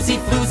of boozy,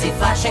 floozy,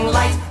 flashing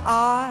light.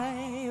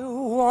 I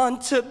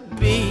want to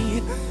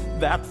be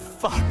that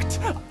fucked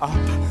up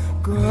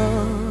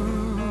girl.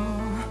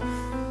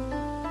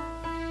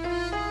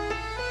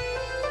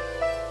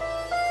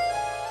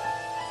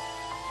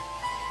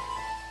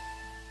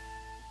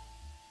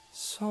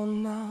 So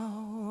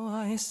now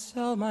I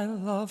sell my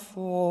love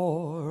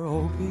for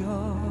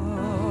opium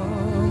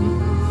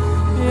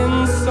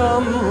in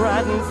some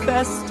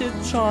rat-infested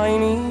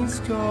Chinese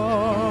dive.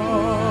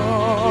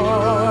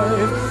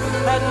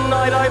 At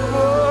night I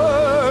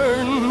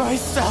burn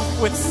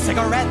myself with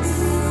cigarettes,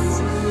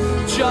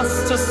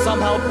 just to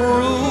somehow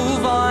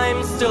prove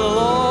I'm still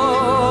alive.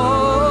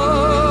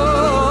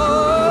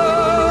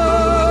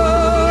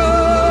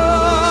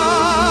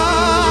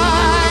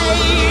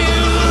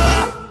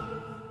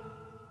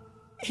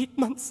 8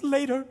 months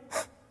later,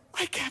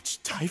 I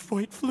catch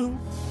typhoid flu.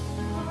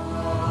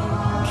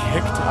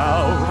 Kicked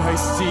out, I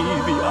see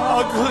the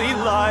ugly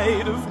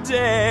light of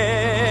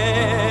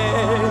day.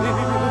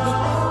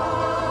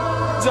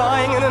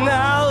 Dying in an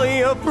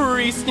alley, a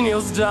priest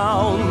kneels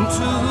down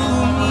to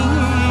me.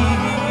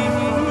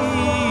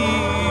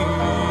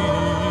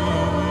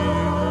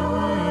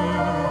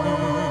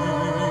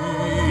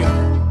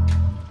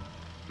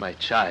 My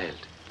child,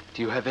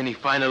 do you have any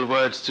final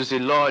words to the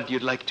Lord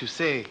you'd like to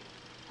say?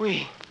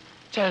 Oui,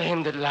 tell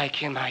him that like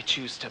him I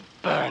choose to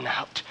burn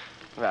out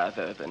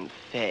rather than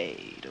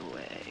fade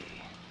away.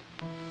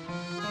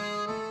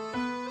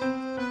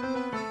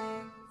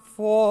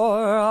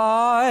 For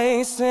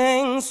I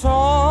sing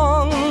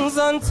songs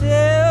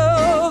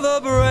until the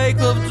break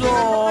of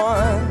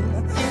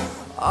dawn.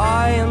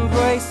 I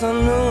embrace a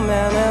new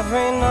man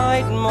every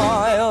night.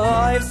 My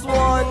life's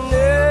one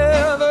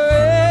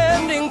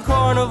never-ending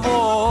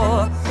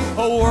carnival,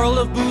 a world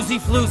of boozy,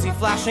 floozy,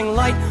 flashing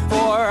light.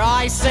 For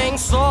I sing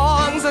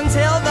songs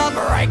until the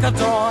break of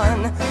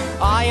dawn.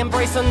 I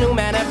embrace a new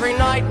man every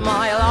night.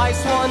 My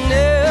life's one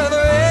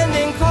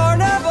never-ending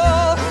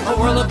carnival, a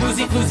world of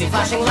boozy, floozy,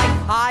 flashing light.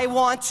 I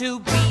want to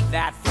be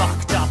that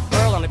fucked up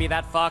girl. I want to be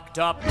that fucked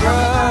up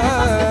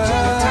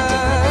girl.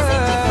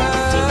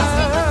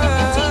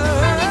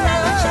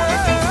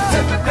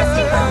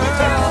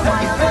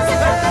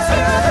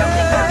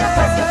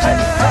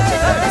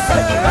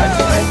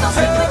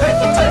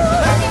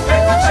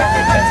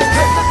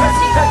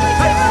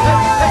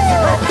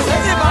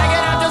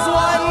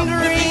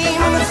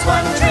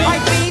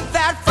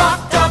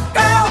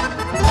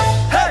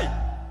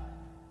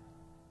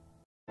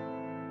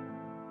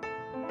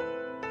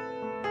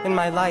 In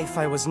my life,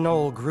 I was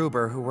Noel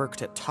Gruber, who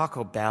worked at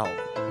Taco Bell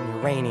in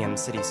Uranium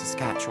City,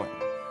 Saskatchewan.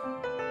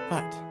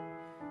 But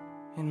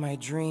in my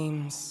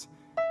dreams,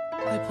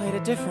 I played a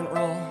different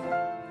role.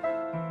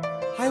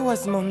 I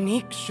was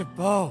Monique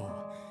Chabot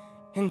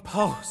in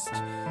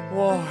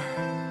post-war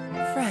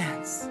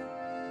France.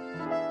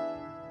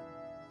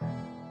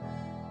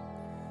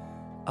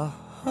 A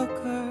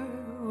hooker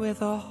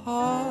with a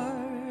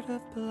heart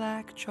of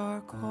black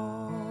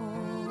charcoal.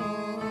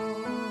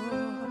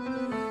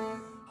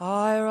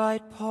 I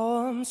write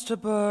poems to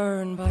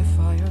burn by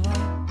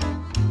firelight,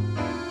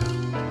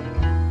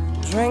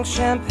 drink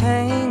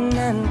champagne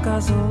and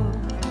guzzle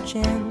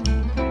gin.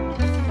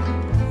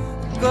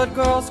 Good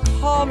girls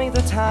call me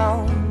the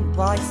town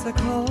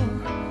bicycle.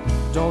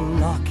 Don't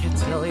knock it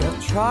till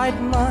you've tried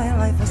my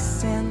life a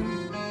sin.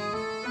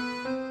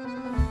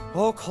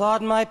 Oh,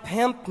 Claude, my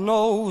pimp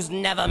knows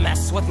never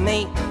mess with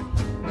me.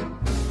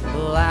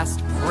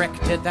 Last prick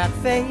did that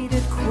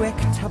faded quick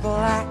to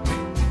black.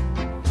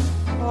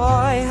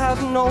 I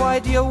have no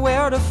idea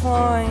where to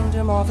find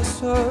him,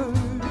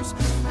 officers.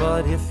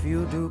 But if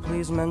you do,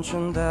 please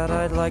mention that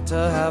I'd like to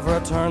have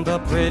returned the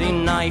pretty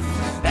knife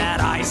that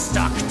I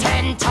stuck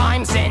 10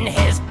 times in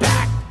his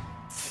back.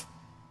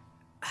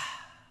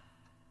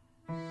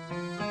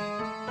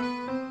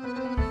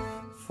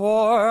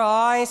 For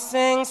I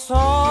sing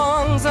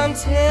songs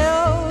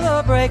until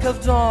the break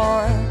of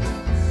dawn.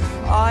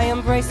 I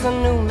embrace a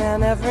new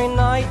man every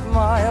night.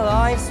 My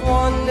life's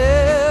one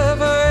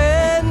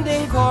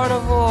never-ending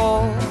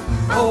carnival,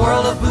 a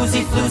world of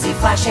boozy, floozy,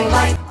 flashing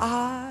light.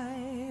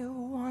 I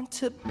want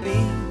to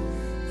be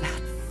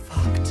that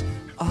fucked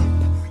up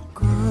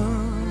girl.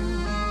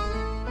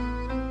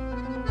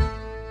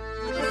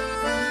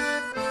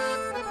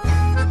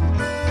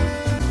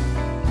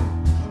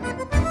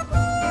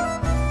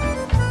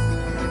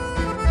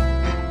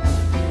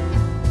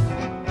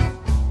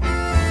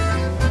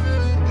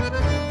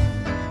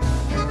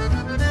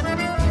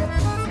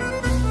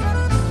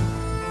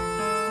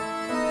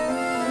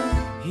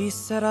 He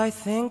said, I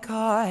think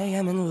I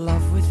am in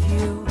love with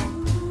you.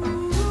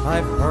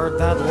 I've heard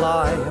that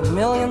lie a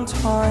million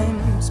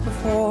times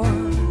before.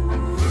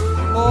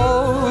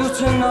 Oh,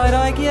 tonight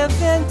I give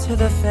in to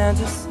the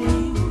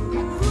fantasy.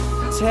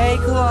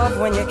 Take love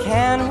when you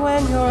can,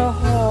 when you're a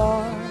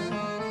whore.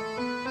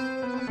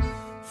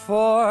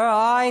 For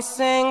I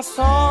sing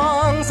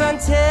songs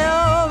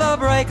until the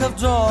break of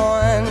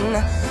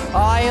dawn.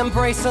 I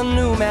embrace a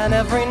new man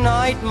every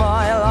night.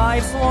 My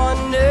life's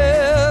one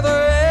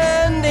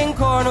never-ending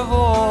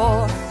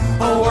carnival,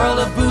 a world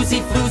of boozy,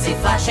 floozy,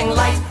 flashing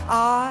lights.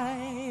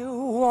 I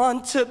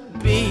want to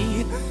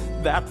be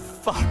that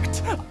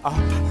fucked up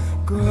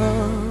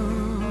girl.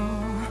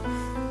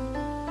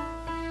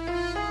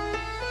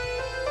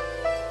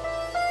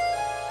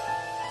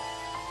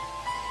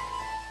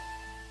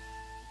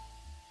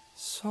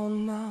 So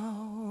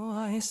now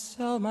I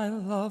sell my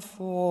love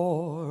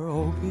for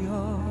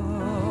opium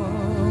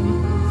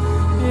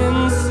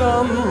in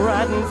some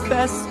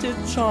rat-infested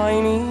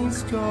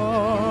Chinese dive.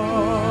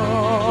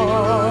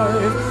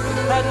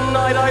 At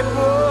night I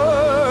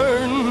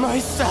burn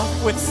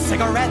myself with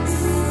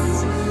cigarettes,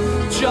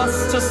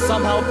 just to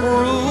somehow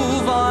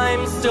prove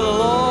I'm still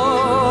alive.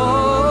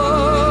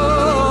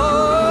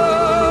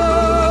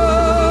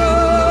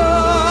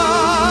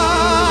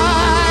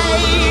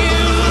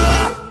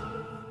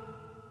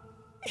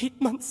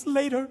 8 months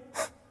later,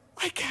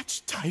 I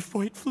catch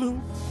typhoid flu.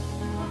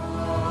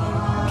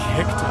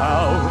 Kicked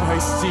out, I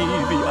see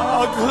the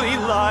ugly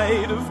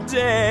light of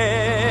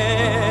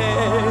day.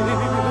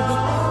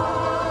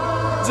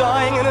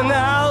 Dying in an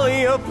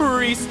alley, a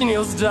priest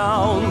kneels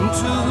down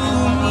to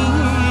me.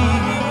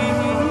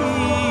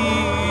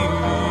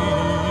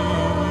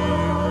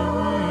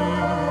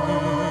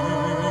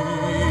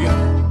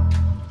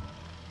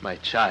 My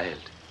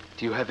child,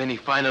 do you have any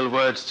final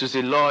words to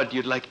the Lord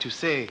you'd like to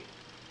say?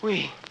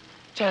 Oui,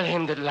 tell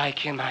him that like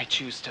him I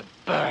choose to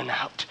burn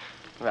out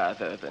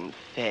rather than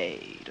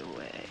fade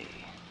away.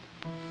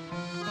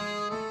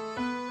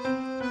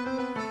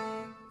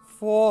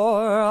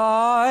 For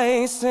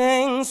I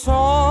sing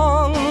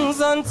songs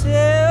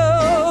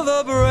until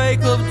the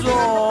break of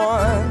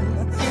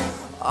dawn.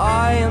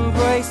 I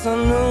embrace a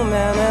new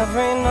man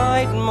every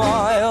night.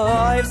 My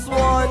life's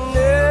one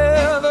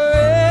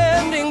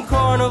never-ending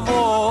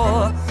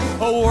carnival,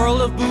 a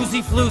world of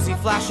boozy, floozy,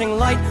 flashing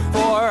light.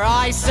 For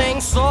I sing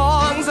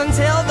songs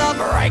until the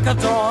break of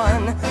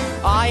dawn.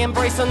 I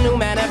embrace a new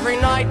man every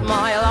night.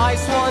 My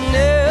life's one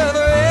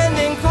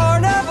never-ending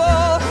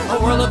carnival, a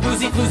world of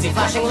boozy, floozy,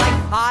 flashing light.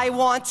 I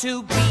want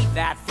to be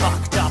that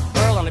fucked up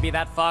girl. I want to be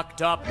that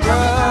fucked up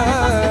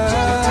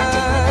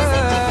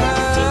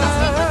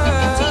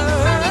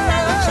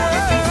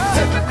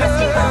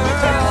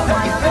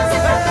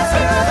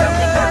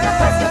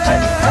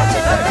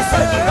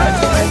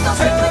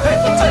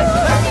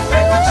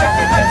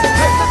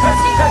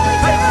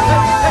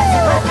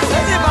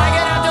If I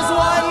could have just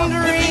one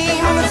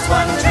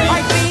dream,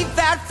 I'd be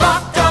that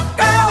fucked up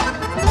girl.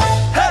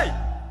 Hey!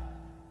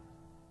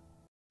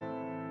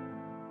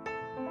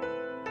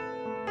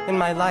 In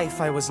my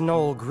life, I was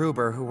Noel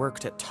Gruber who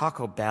worked at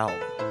Taco Bell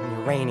in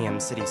Uranium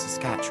City,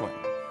 Saskatchewan.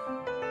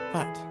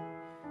 But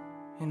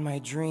in my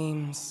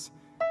dreams,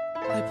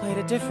 I played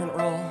a different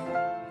role.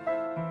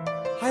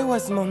 I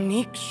was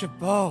Monique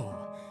Chabot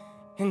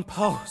in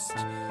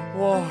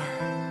post-war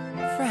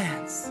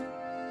France.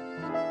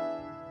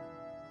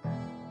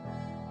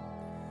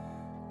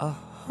 A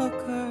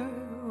hooker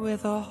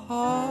with a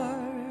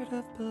heart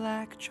of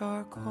black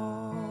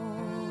charcoal.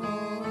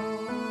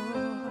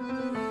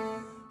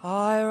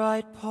 I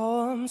write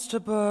poems to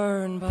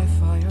burn by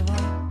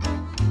firelight,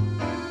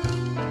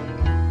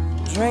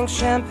 drink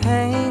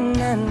champagne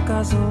and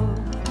guzzle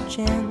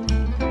gin.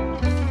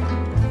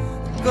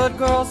 Good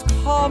girls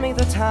call me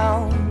the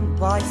town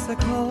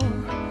bicycle.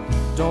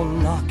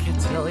 Don't knock it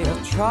till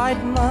you've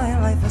tried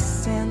my life a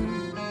sin.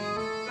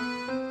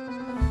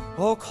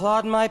 Oh,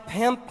 Claude, my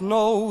pimp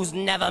knows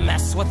never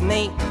mess with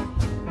me.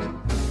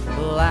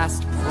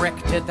 Last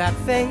prick did that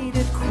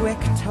faded quick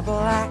to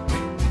black.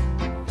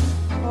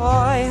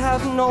 I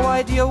have no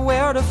idea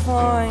where to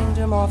find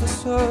him,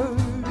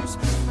 officers.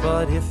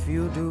 But if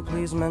you do,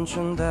 please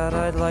mention that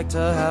I'd like to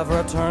have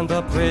returned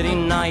the pretty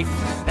knife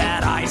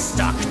that I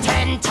stuck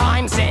 10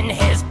 times in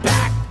his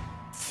back.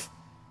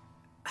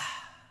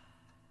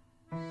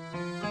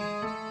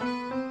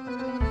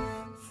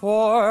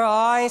 For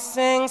I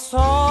sing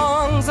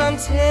songs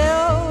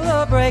until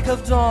the break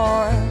of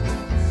dawn.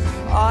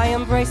 I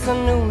embrace a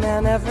new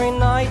man every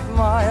night.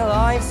 My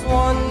life's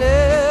one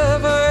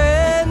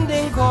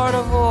never-ending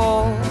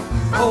carnival,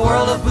 a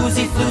world of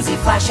boozy, floozy,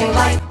 flashing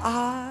light.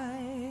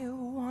 I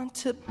want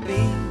to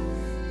be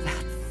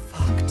that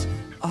fucked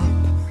up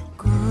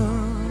girl.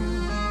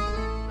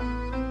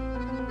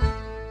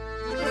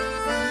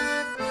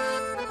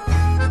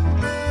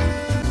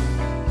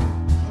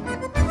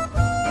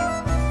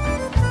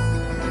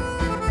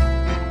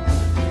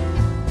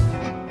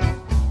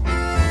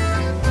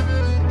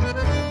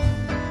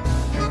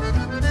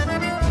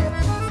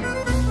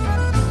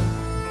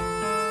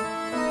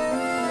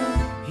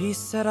 He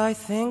said, I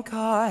think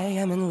I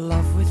am in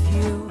love with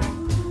you.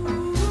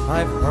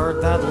 I've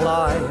heard that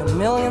lie a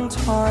million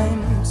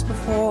times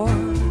before.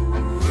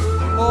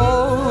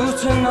 Oh,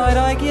 tonight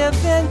I give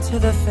in to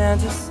the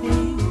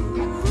fantasy.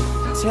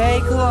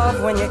 Take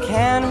love when you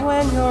can,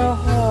 when you're a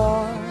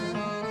whore.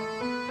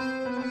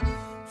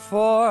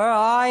 For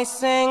I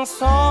sing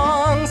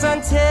songs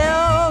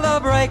until the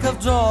break of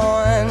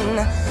dawn.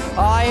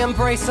 I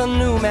embrace a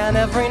new man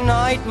every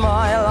night.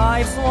 My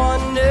life's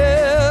one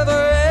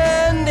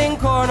never-ending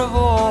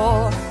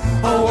carnival,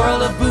 a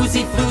world of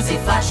boozy, floozy,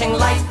 flashing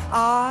light.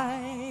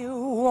 I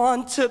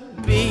want to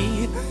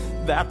be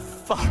that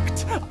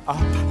fucked up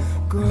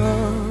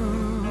girl.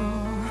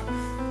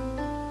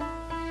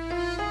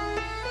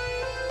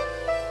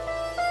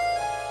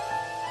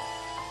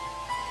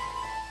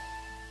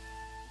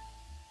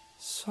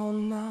 So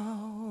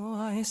now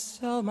I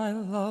sell my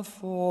love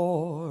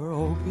for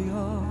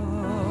opium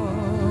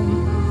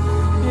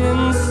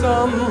in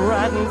some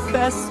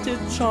rat-infested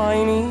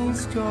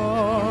Chinese dive.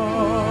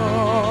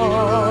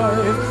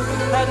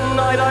 At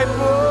night I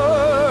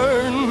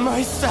burn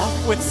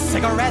myself with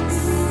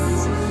cigarettes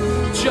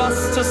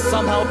just to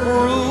somehow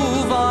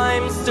prove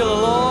I'm still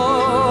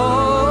alive.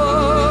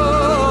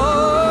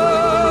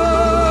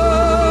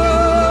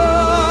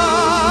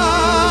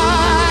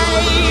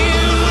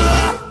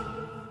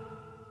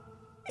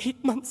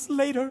 8 months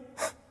later,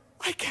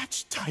 I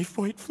catch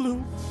typhoid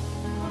flu.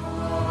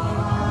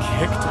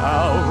 Kicked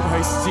out,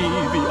 I see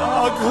the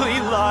ugly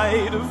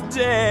light of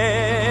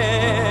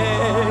day.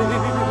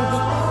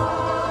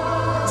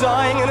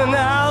 Dying in an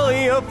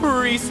alley, a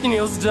priest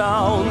kneels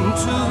down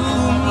to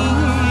me.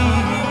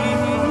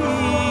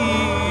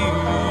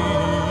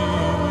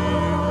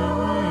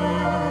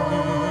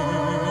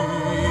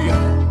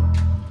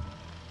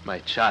 My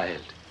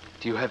child,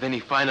 do you have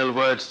any final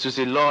words to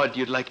the Lord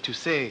you'd like to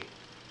say?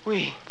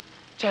 Oui,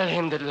 tell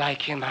him that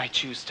like him I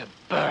choose to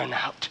burn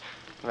out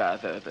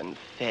rather than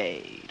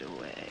fade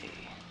away.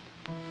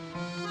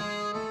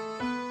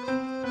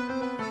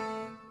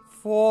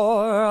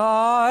 For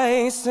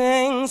I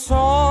sing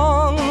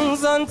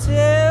songs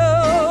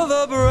until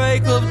the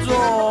break of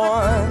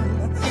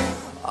dawn.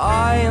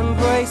 I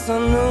embrace a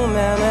new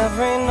man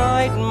every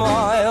night.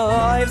 My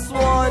life's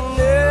one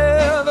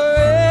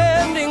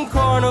never-ending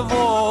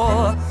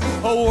carnival,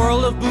 a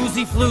world of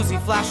boozy, floozy,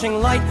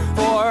 flashing light.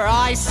 For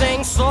I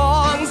sing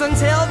songs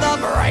until the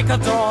break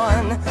of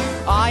dawn.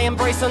 I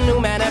embrace a new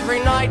man every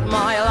night.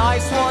 My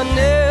life's one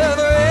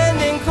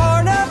never-ending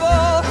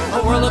carnival,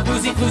 a world of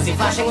boozy, floozy,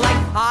 flashing light.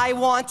 I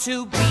want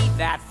to be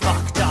that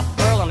fucked up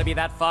girl. I want to be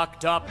that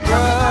fucked up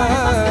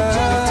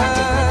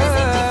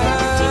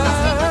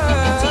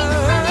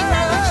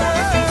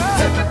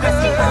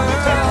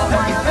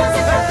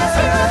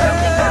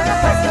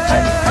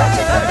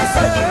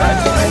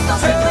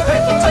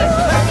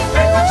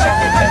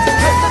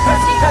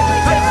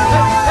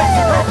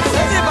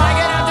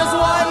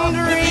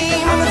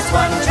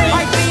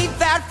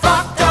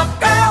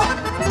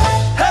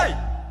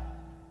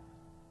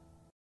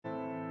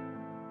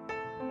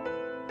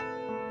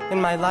In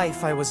my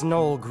life, I was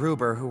Noel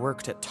Gruber who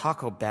worked at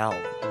Taco Bell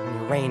in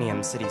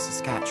Uranium City,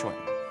 Saskatchewan.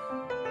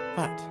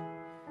 But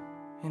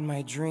in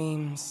my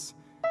dreams,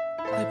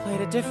 I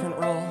played a different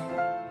role.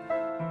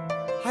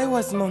 I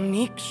was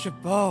Monique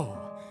Chabot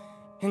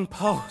in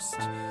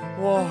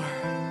post-war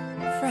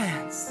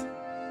France.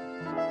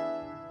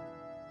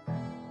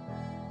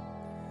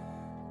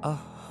 A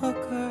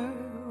hooker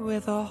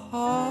with a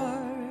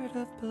heart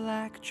of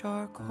black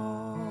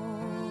charcoal.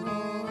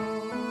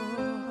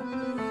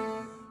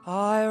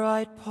 I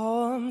write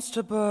poems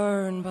to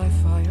burn by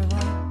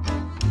firelight,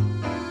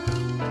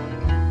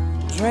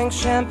 drink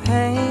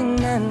champagne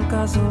and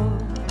guzzle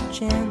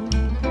gin.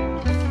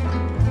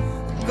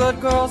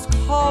 Good girls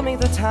call me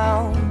the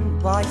town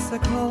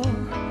bicycle.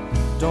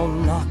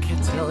 Don't knock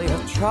it till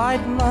you've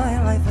tried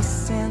my life a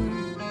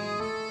sin.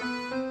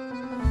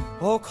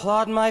 Oh,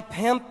 Claude, my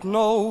pimp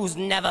knows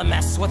never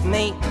mess with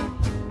me.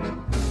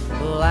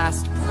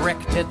 Last prick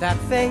did that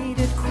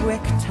faded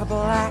quick to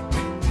black.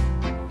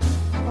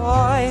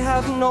 I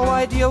have no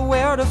idea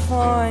where to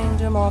find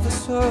him,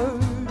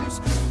 officers.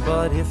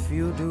 But if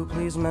you do,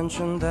 please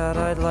mention that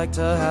I'd like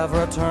to have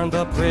returned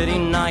the pretty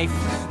knife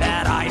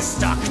that I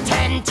stuck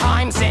 10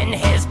 times in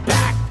his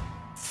back.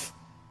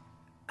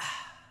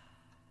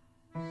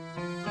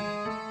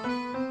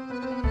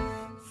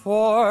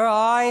 For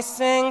I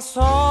sing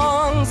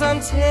songs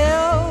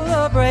until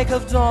the break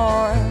of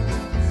dawn.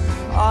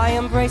 I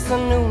embrace a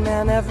new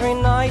man every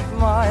night.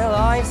 My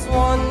life's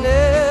one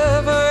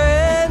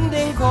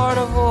never-ending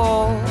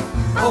carnival,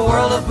 a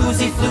world of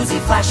boozy, floozy,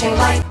 flashing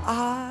light.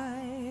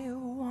 I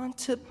want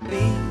to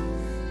be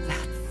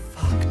that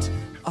fucked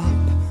up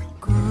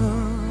girl.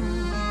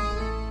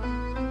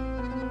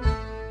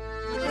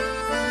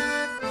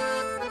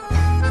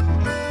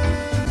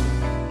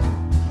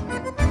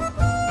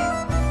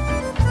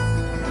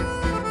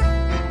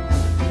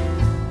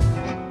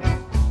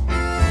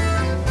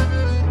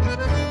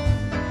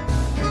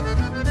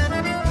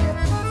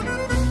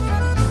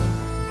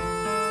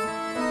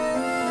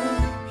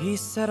 He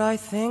said, I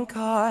think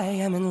I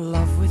am in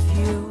love with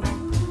you.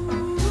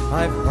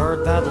 I've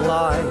heard that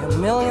lie a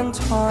million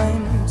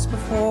times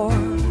before.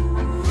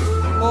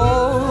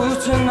 Oh,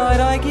 tonight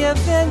I give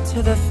in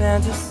to the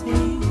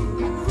fantasy.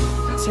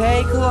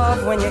 Take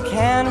love when you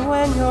can,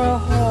 when you're a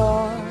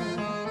whore.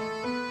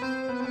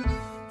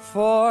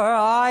 For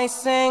I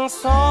sing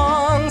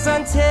songs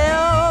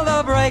until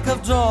the break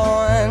of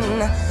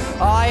dawn.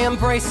 I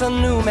embrace a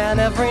new man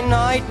every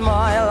night.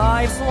 My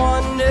life's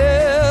one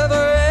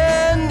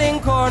never-ending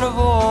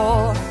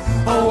carnival,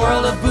 a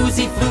world of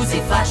boozy,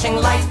 floozy, flashing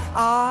light.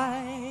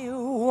 I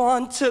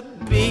want to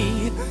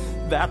be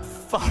that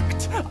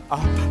fucked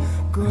up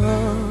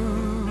girl.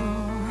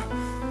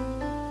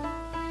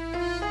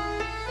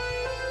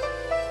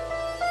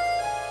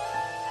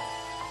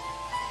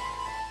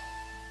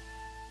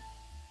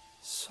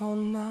 So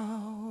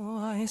now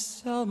I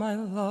sell my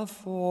love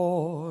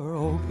for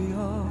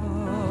opium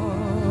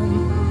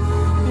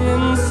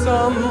in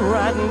some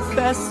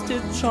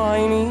rat-infested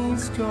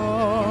Chinese dive.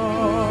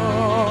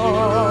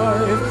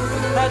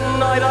 At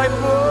night I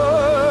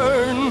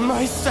burn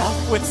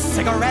myself with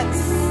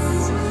cigarettes,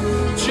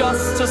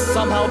 just to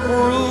somehow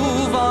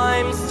prove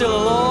I'm still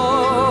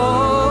alive.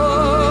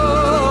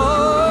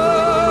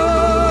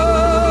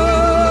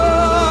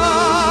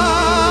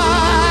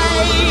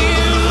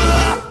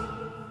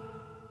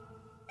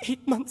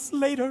 8 months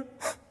later,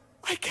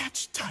 I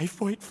catch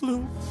typhoid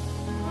flu.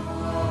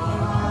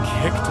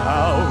 Kicked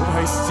out,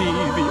 I see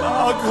the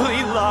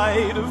ugly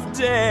light of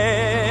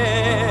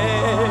day.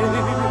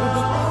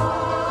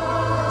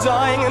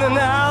 Dying in an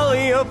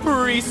alley, a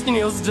priest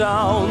kneels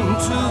down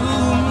to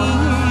me.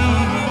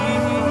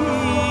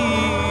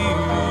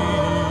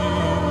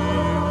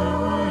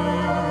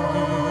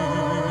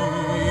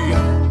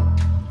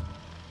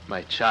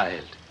 My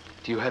child,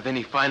 do you have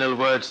any final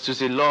words to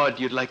the Lord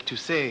you'd like to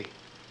say?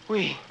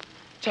 Oui,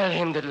 tell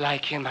him that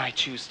like him I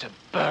choose to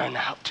burn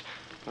out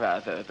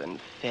rather than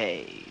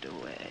fade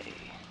away.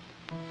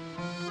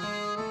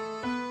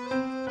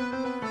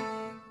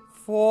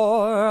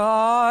 For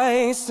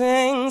I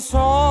sing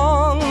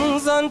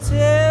songs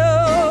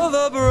until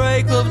the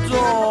break of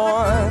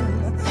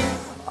dawn.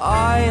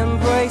 I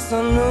embrace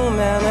a new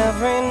man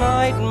every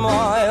night.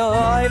 My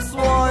life's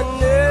one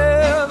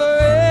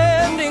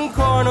never-ending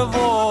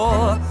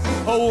carnival,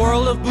 a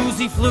world of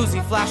boozy,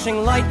 floozy,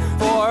 flashing light.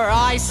 For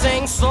I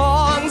sing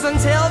songs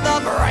until the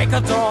break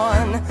of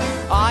dawn.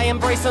 I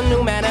embrace a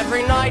new man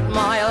every night.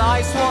 My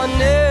life's one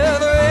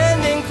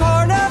never-ending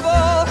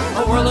carnival,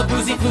 a world of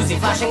boozy, floozy,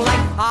 flashing light.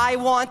 I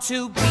want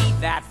to be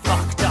that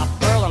fucked up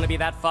girl. I want to be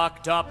that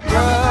fucked up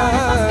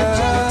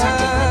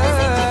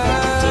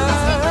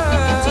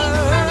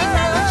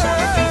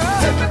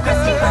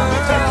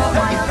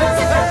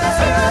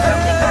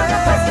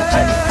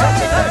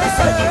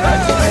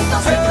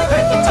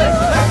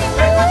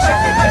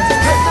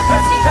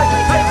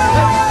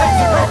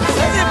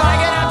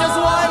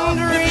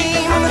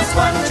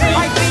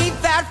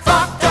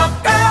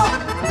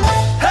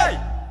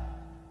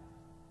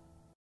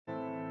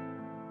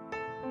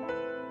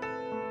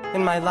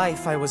In my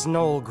life, I was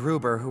Noel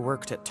Gruber, who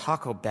worked at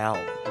Taco Bell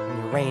in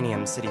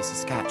Uranium City,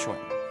 Saskatchewan.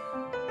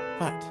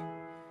 But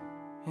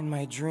in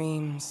my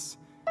dreams,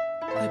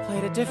 I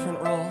played a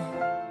different role.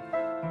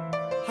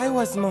 I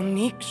was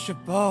Monique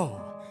Chabot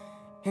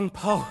in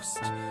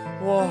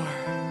post-war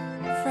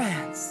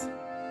France.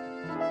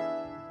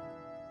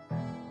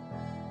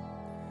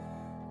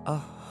 A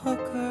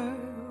hooker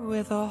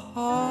with a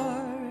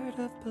heart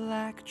of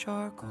black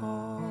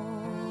charcoal.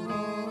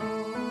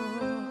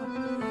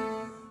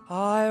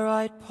 I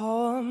write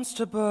poems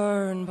to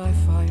burn by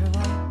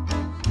firelight,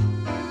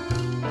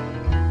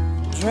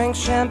 drink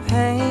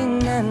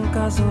champagne and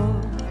guzzle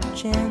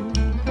gin.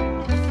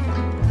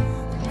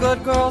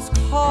 Good girls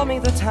call me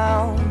the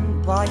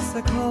town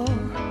bicycle.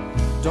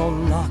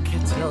 Don't knock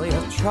it till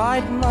you've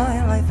tried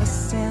my life a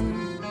sin.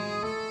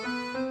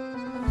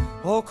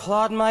 Oh,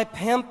 Claude, my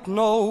pimp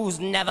knows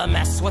never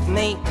mess with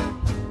me.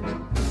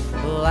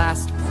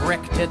 Last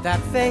brick did that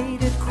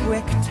faded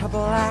quick to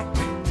black.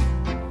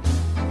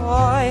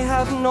 I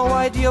have no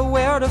idea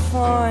where to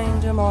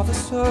find him,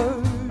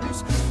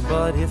 officers.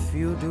 But if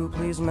you do,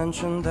 please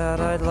mention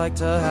that I'd like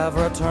to have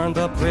returned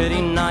the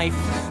pretty knife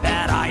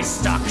that I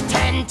stuck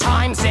 10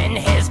 times in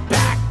his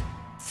back.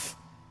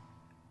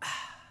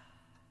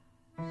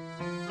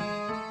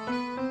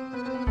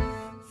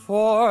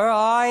 For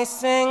I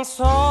sing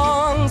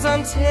songs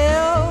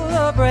until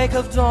the break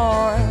of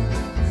dawn.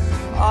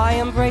 I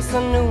embrace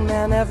a new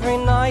man every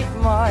night.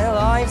 My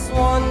life's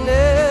one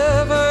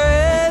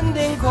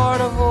never-ending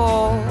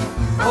carnival,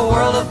 a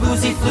world of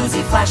boozy,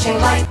 floozy, flashing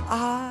light.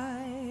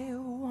 I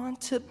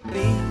want to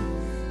be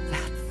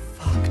that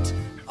fucked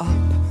up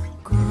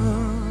girl.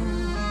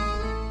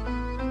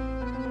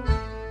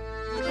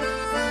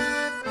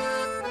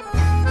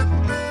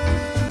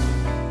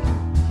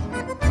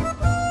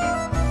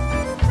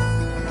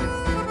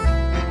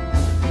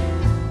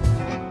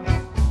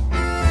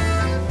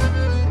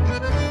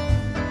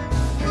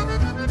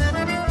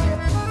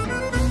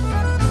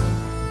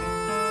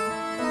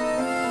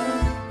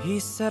 He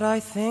said, I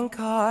think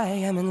I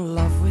am in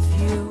love with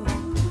you.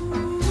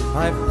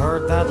 I've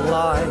heard that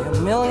lie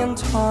 1,000,000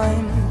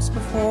 times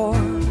before.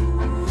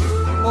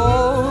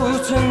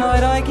 Oh,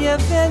 tonight I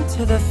give in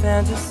to the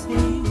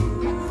fantasy.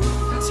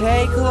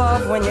 Take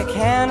love when you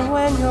can,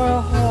 when you're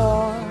a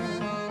whore.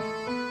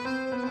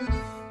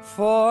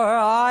 For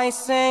I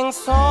sing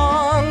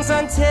songs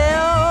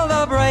until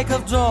the break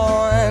of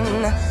dawn.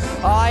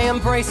 I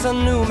embrace a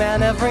new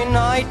man every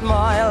night.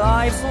 My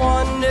life's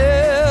one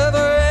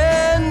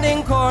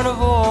never-ending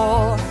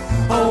carnival,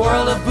 a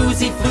world of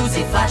boozy,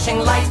 floozy, flashing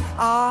light.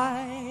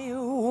 I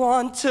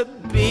want to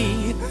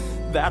be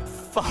that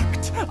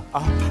fucked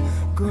up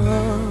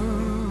girl.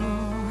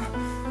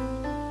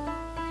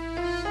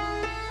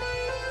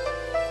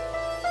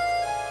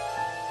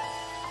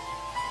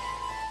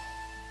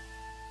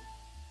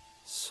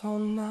 So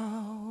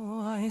now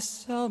I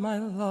sell my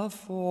love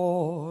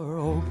for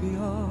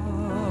opium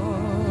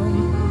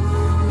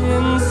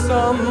in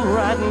some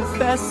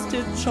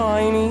rat-infested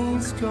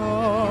Chinese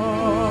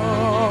dive.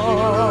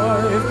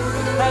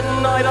 At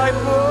night I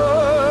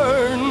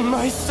burn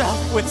myself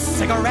with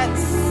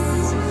cigarettes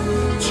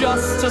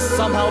just to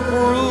somehow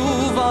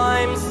prove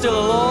I'm still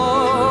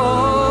alive.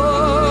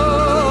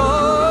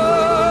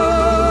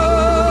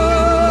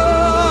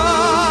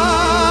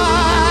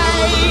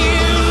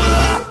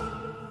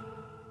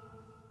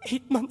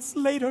 8 months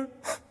later,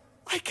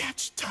 I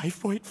catch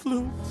typhoid flu.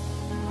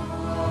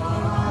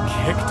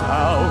 Kicked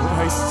out,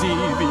 I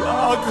see the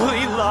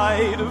ugly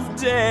light of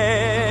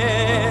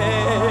day.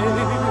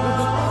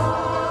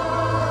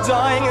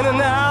 Dying in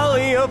an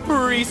alley, a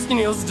priest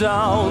kneels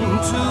down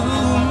to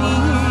me.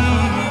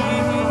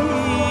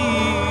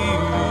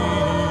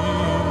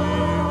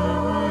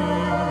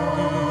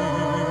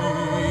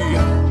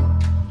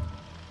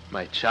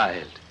 My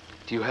child,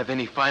 do you have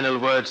any final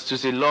words to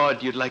the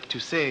Lord you'd like to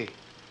say?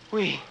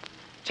 Oui.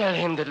 Tell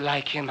him that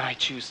like him I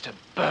choose to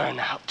burn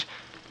out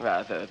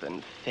rather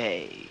than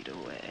fade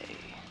away.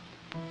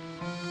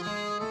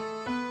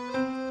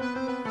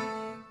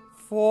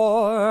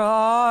 For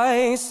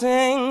I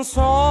sing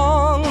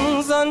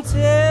songs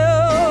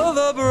until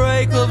the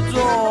break of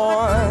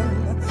dawn.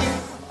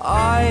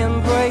 I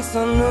embrace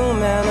a new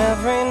man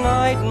every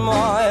night.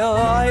 My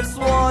life's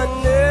one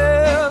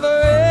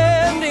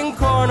never-ending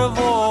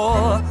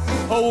carnival,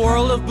 a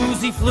world of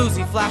boozy,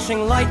 floozy,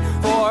 flashing light.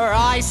 For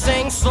I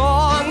sing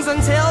songs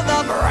until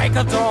the break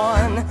of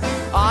dawn.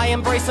 I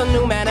embrace a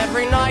new man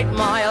every night.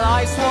 My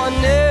life's one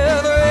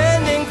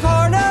never-ending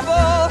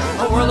carnival,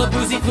 a world of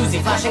boozy, floozy,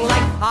 flashing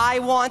light. I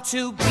want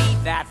to be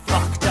that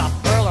fucked up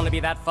girl. I want to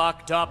be that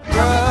fucked up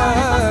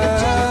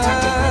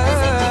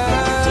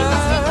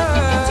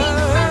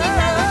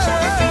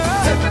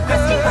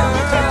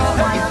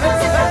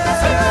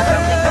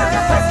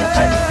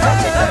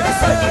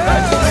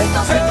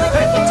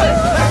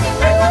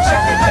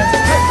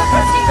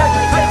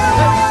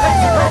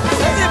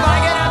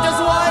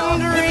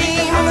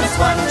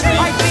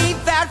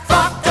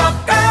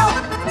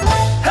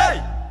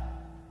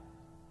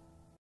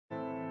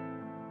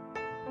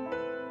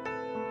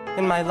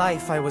In my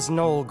life, I was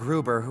Noel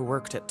Gruber who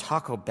worked at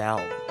Taco Bell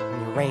in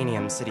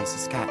Uranium City,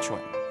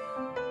 Saskatchewan.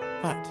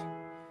 But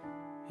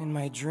in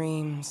my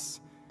dreams,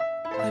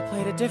 I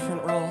played a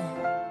different role.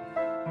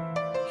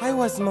 I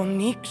was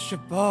Monique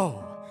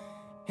Chabot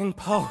in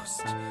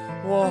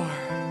post-war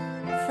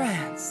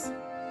France.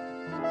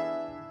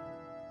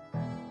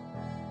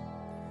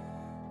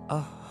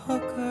 A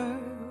hooker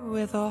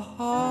with a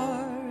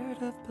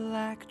heart of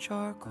black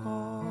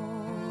charcoal.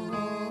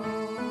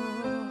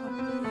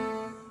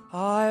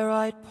 I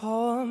write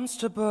poems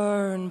to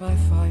burn by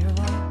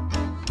firelight,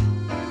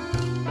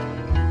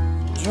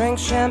 drink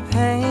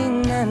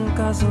champagne and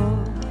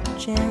guzzle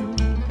gin.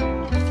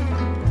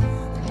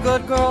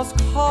 Good girls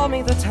call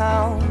me the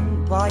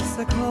town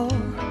bicycle.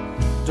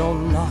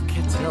 Don't knock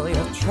it till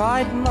you've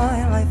tried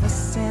my life a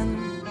sin.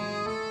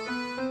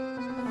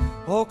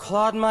 Oh,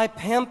 Claude, my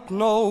pimp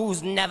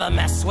knows never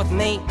mess with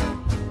me.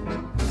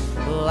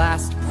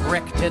 Last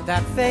prick did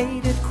that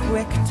faded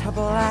quick to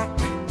black.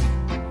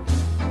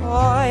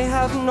 I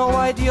have no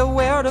idea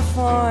where to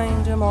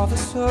find him,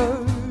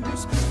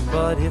 officers.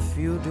 But if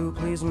you do,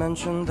 please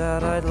mention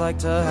that I'd like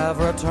to have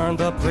returned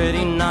the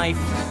pretty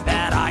knife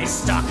that I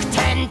stuck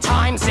 10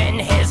 times in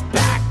his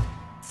back.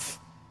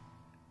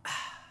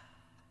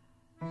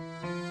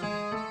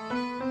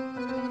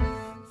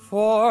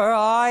 For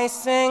I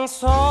sing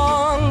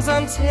songs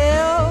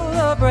until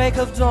the break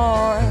of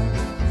dawn.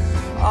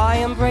 I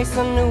embrace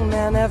a new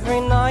man every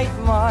night.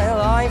 My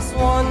life's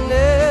one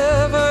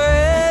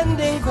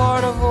never-ending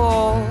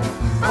carnival,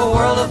 a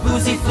world of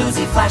boozy,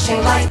 floozy,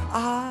 flashing light.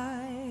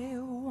 I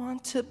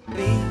want to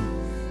be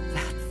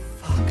that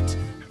fucked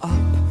up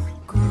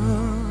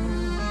girl.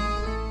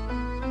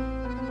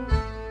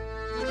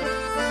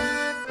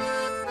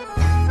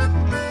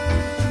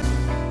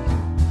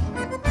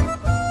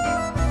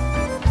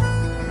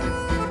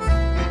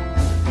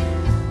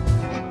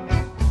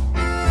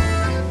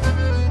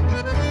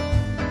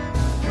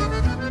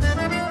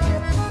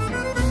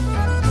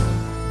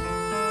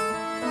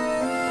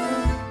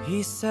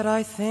 He said,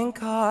 I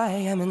think I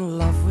am in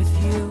love with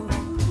you.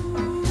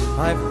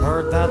 I've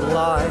heard that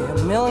lie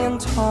a million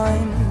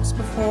times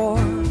before.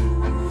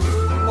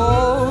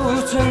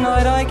 Oh,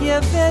 tonight I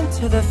give in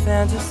to the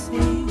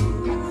fantasy.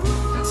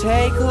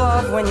 Take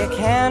love when you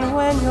can,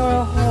 when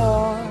you're a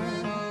whore.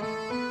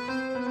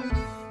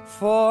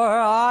 For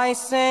I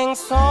sing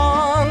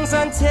songs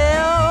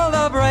until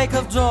the break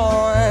of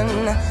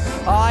dawn.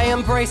 I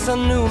embrace a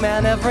new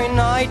man every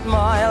night.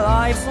 My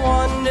life's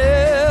one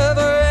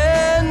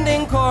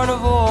never-ending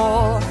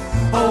carnival,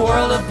 a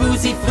world of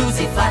boozy,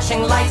 floozy,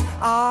 flashing light.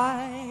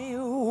 I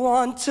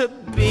want to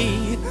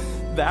be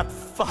that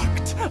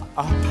fucked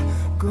up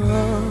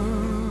girl.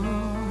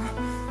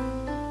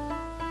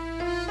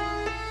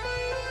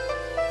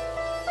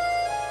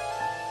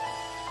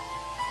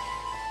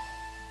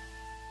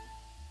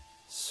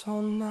 So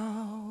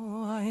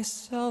now I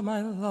sell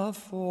my love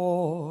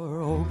for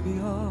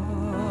opium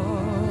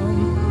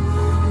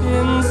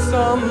in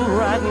some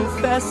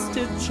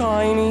rat-infested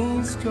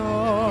Chinese dive.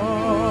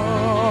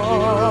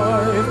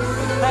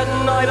 At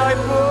night I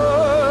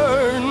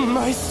burn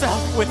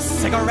myself with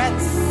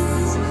cigarettes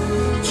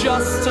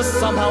just to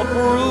somehow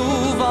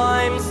prove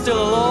I'm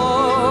still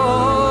alive.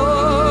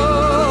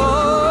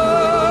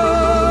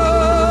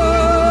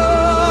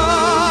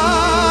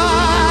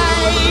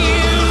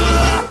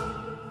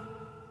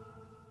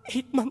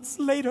 8 months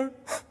later,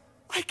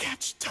 I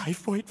catch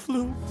typhoid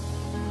flu.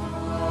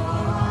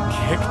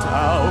 Kicked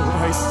out,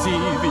 I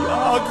see the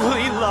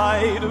ugly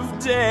light of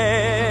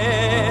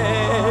day.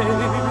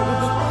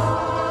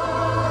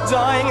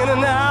 Dying in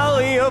an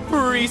alley, a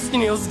priest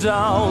kneels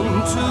down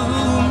to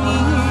me.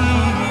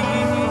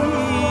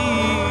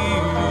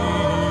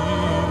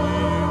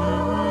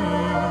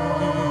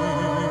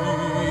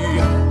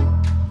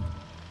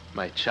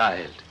 My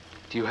child,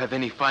 do you have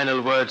any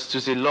final words to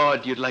the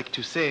Lord you'd like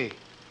to say?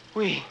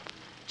 Oui,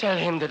 tell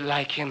him that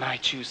like him I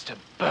choose to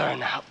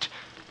burn out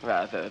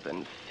rather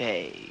than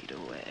fade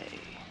away.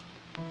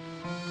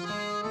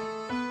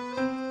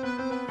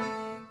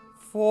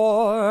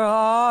 For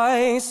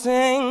I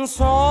sing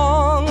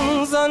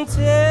songs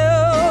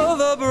until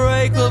the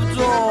break of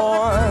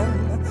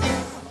dawn.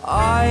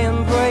 I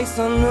embrace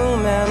a new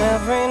man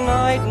every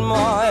night.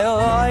 My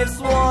life's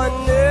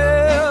one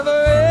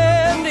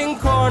never-ending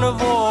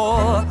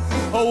carnival,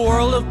 a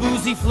world of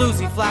boozy,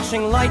 floozy,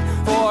 flashing light.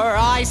 For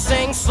I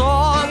sing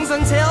songs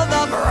until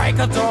the break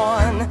of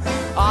dawn.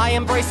 I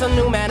embrace a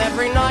new man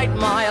every night.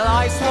 My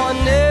life's one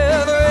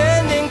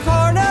never-ending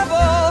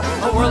carnival,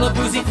 a world of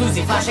boozy,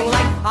 floozy, flashing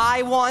light.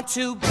 I want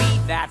to be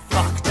that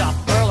fucked up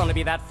girl. I want to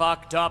be that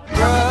fucked up girl.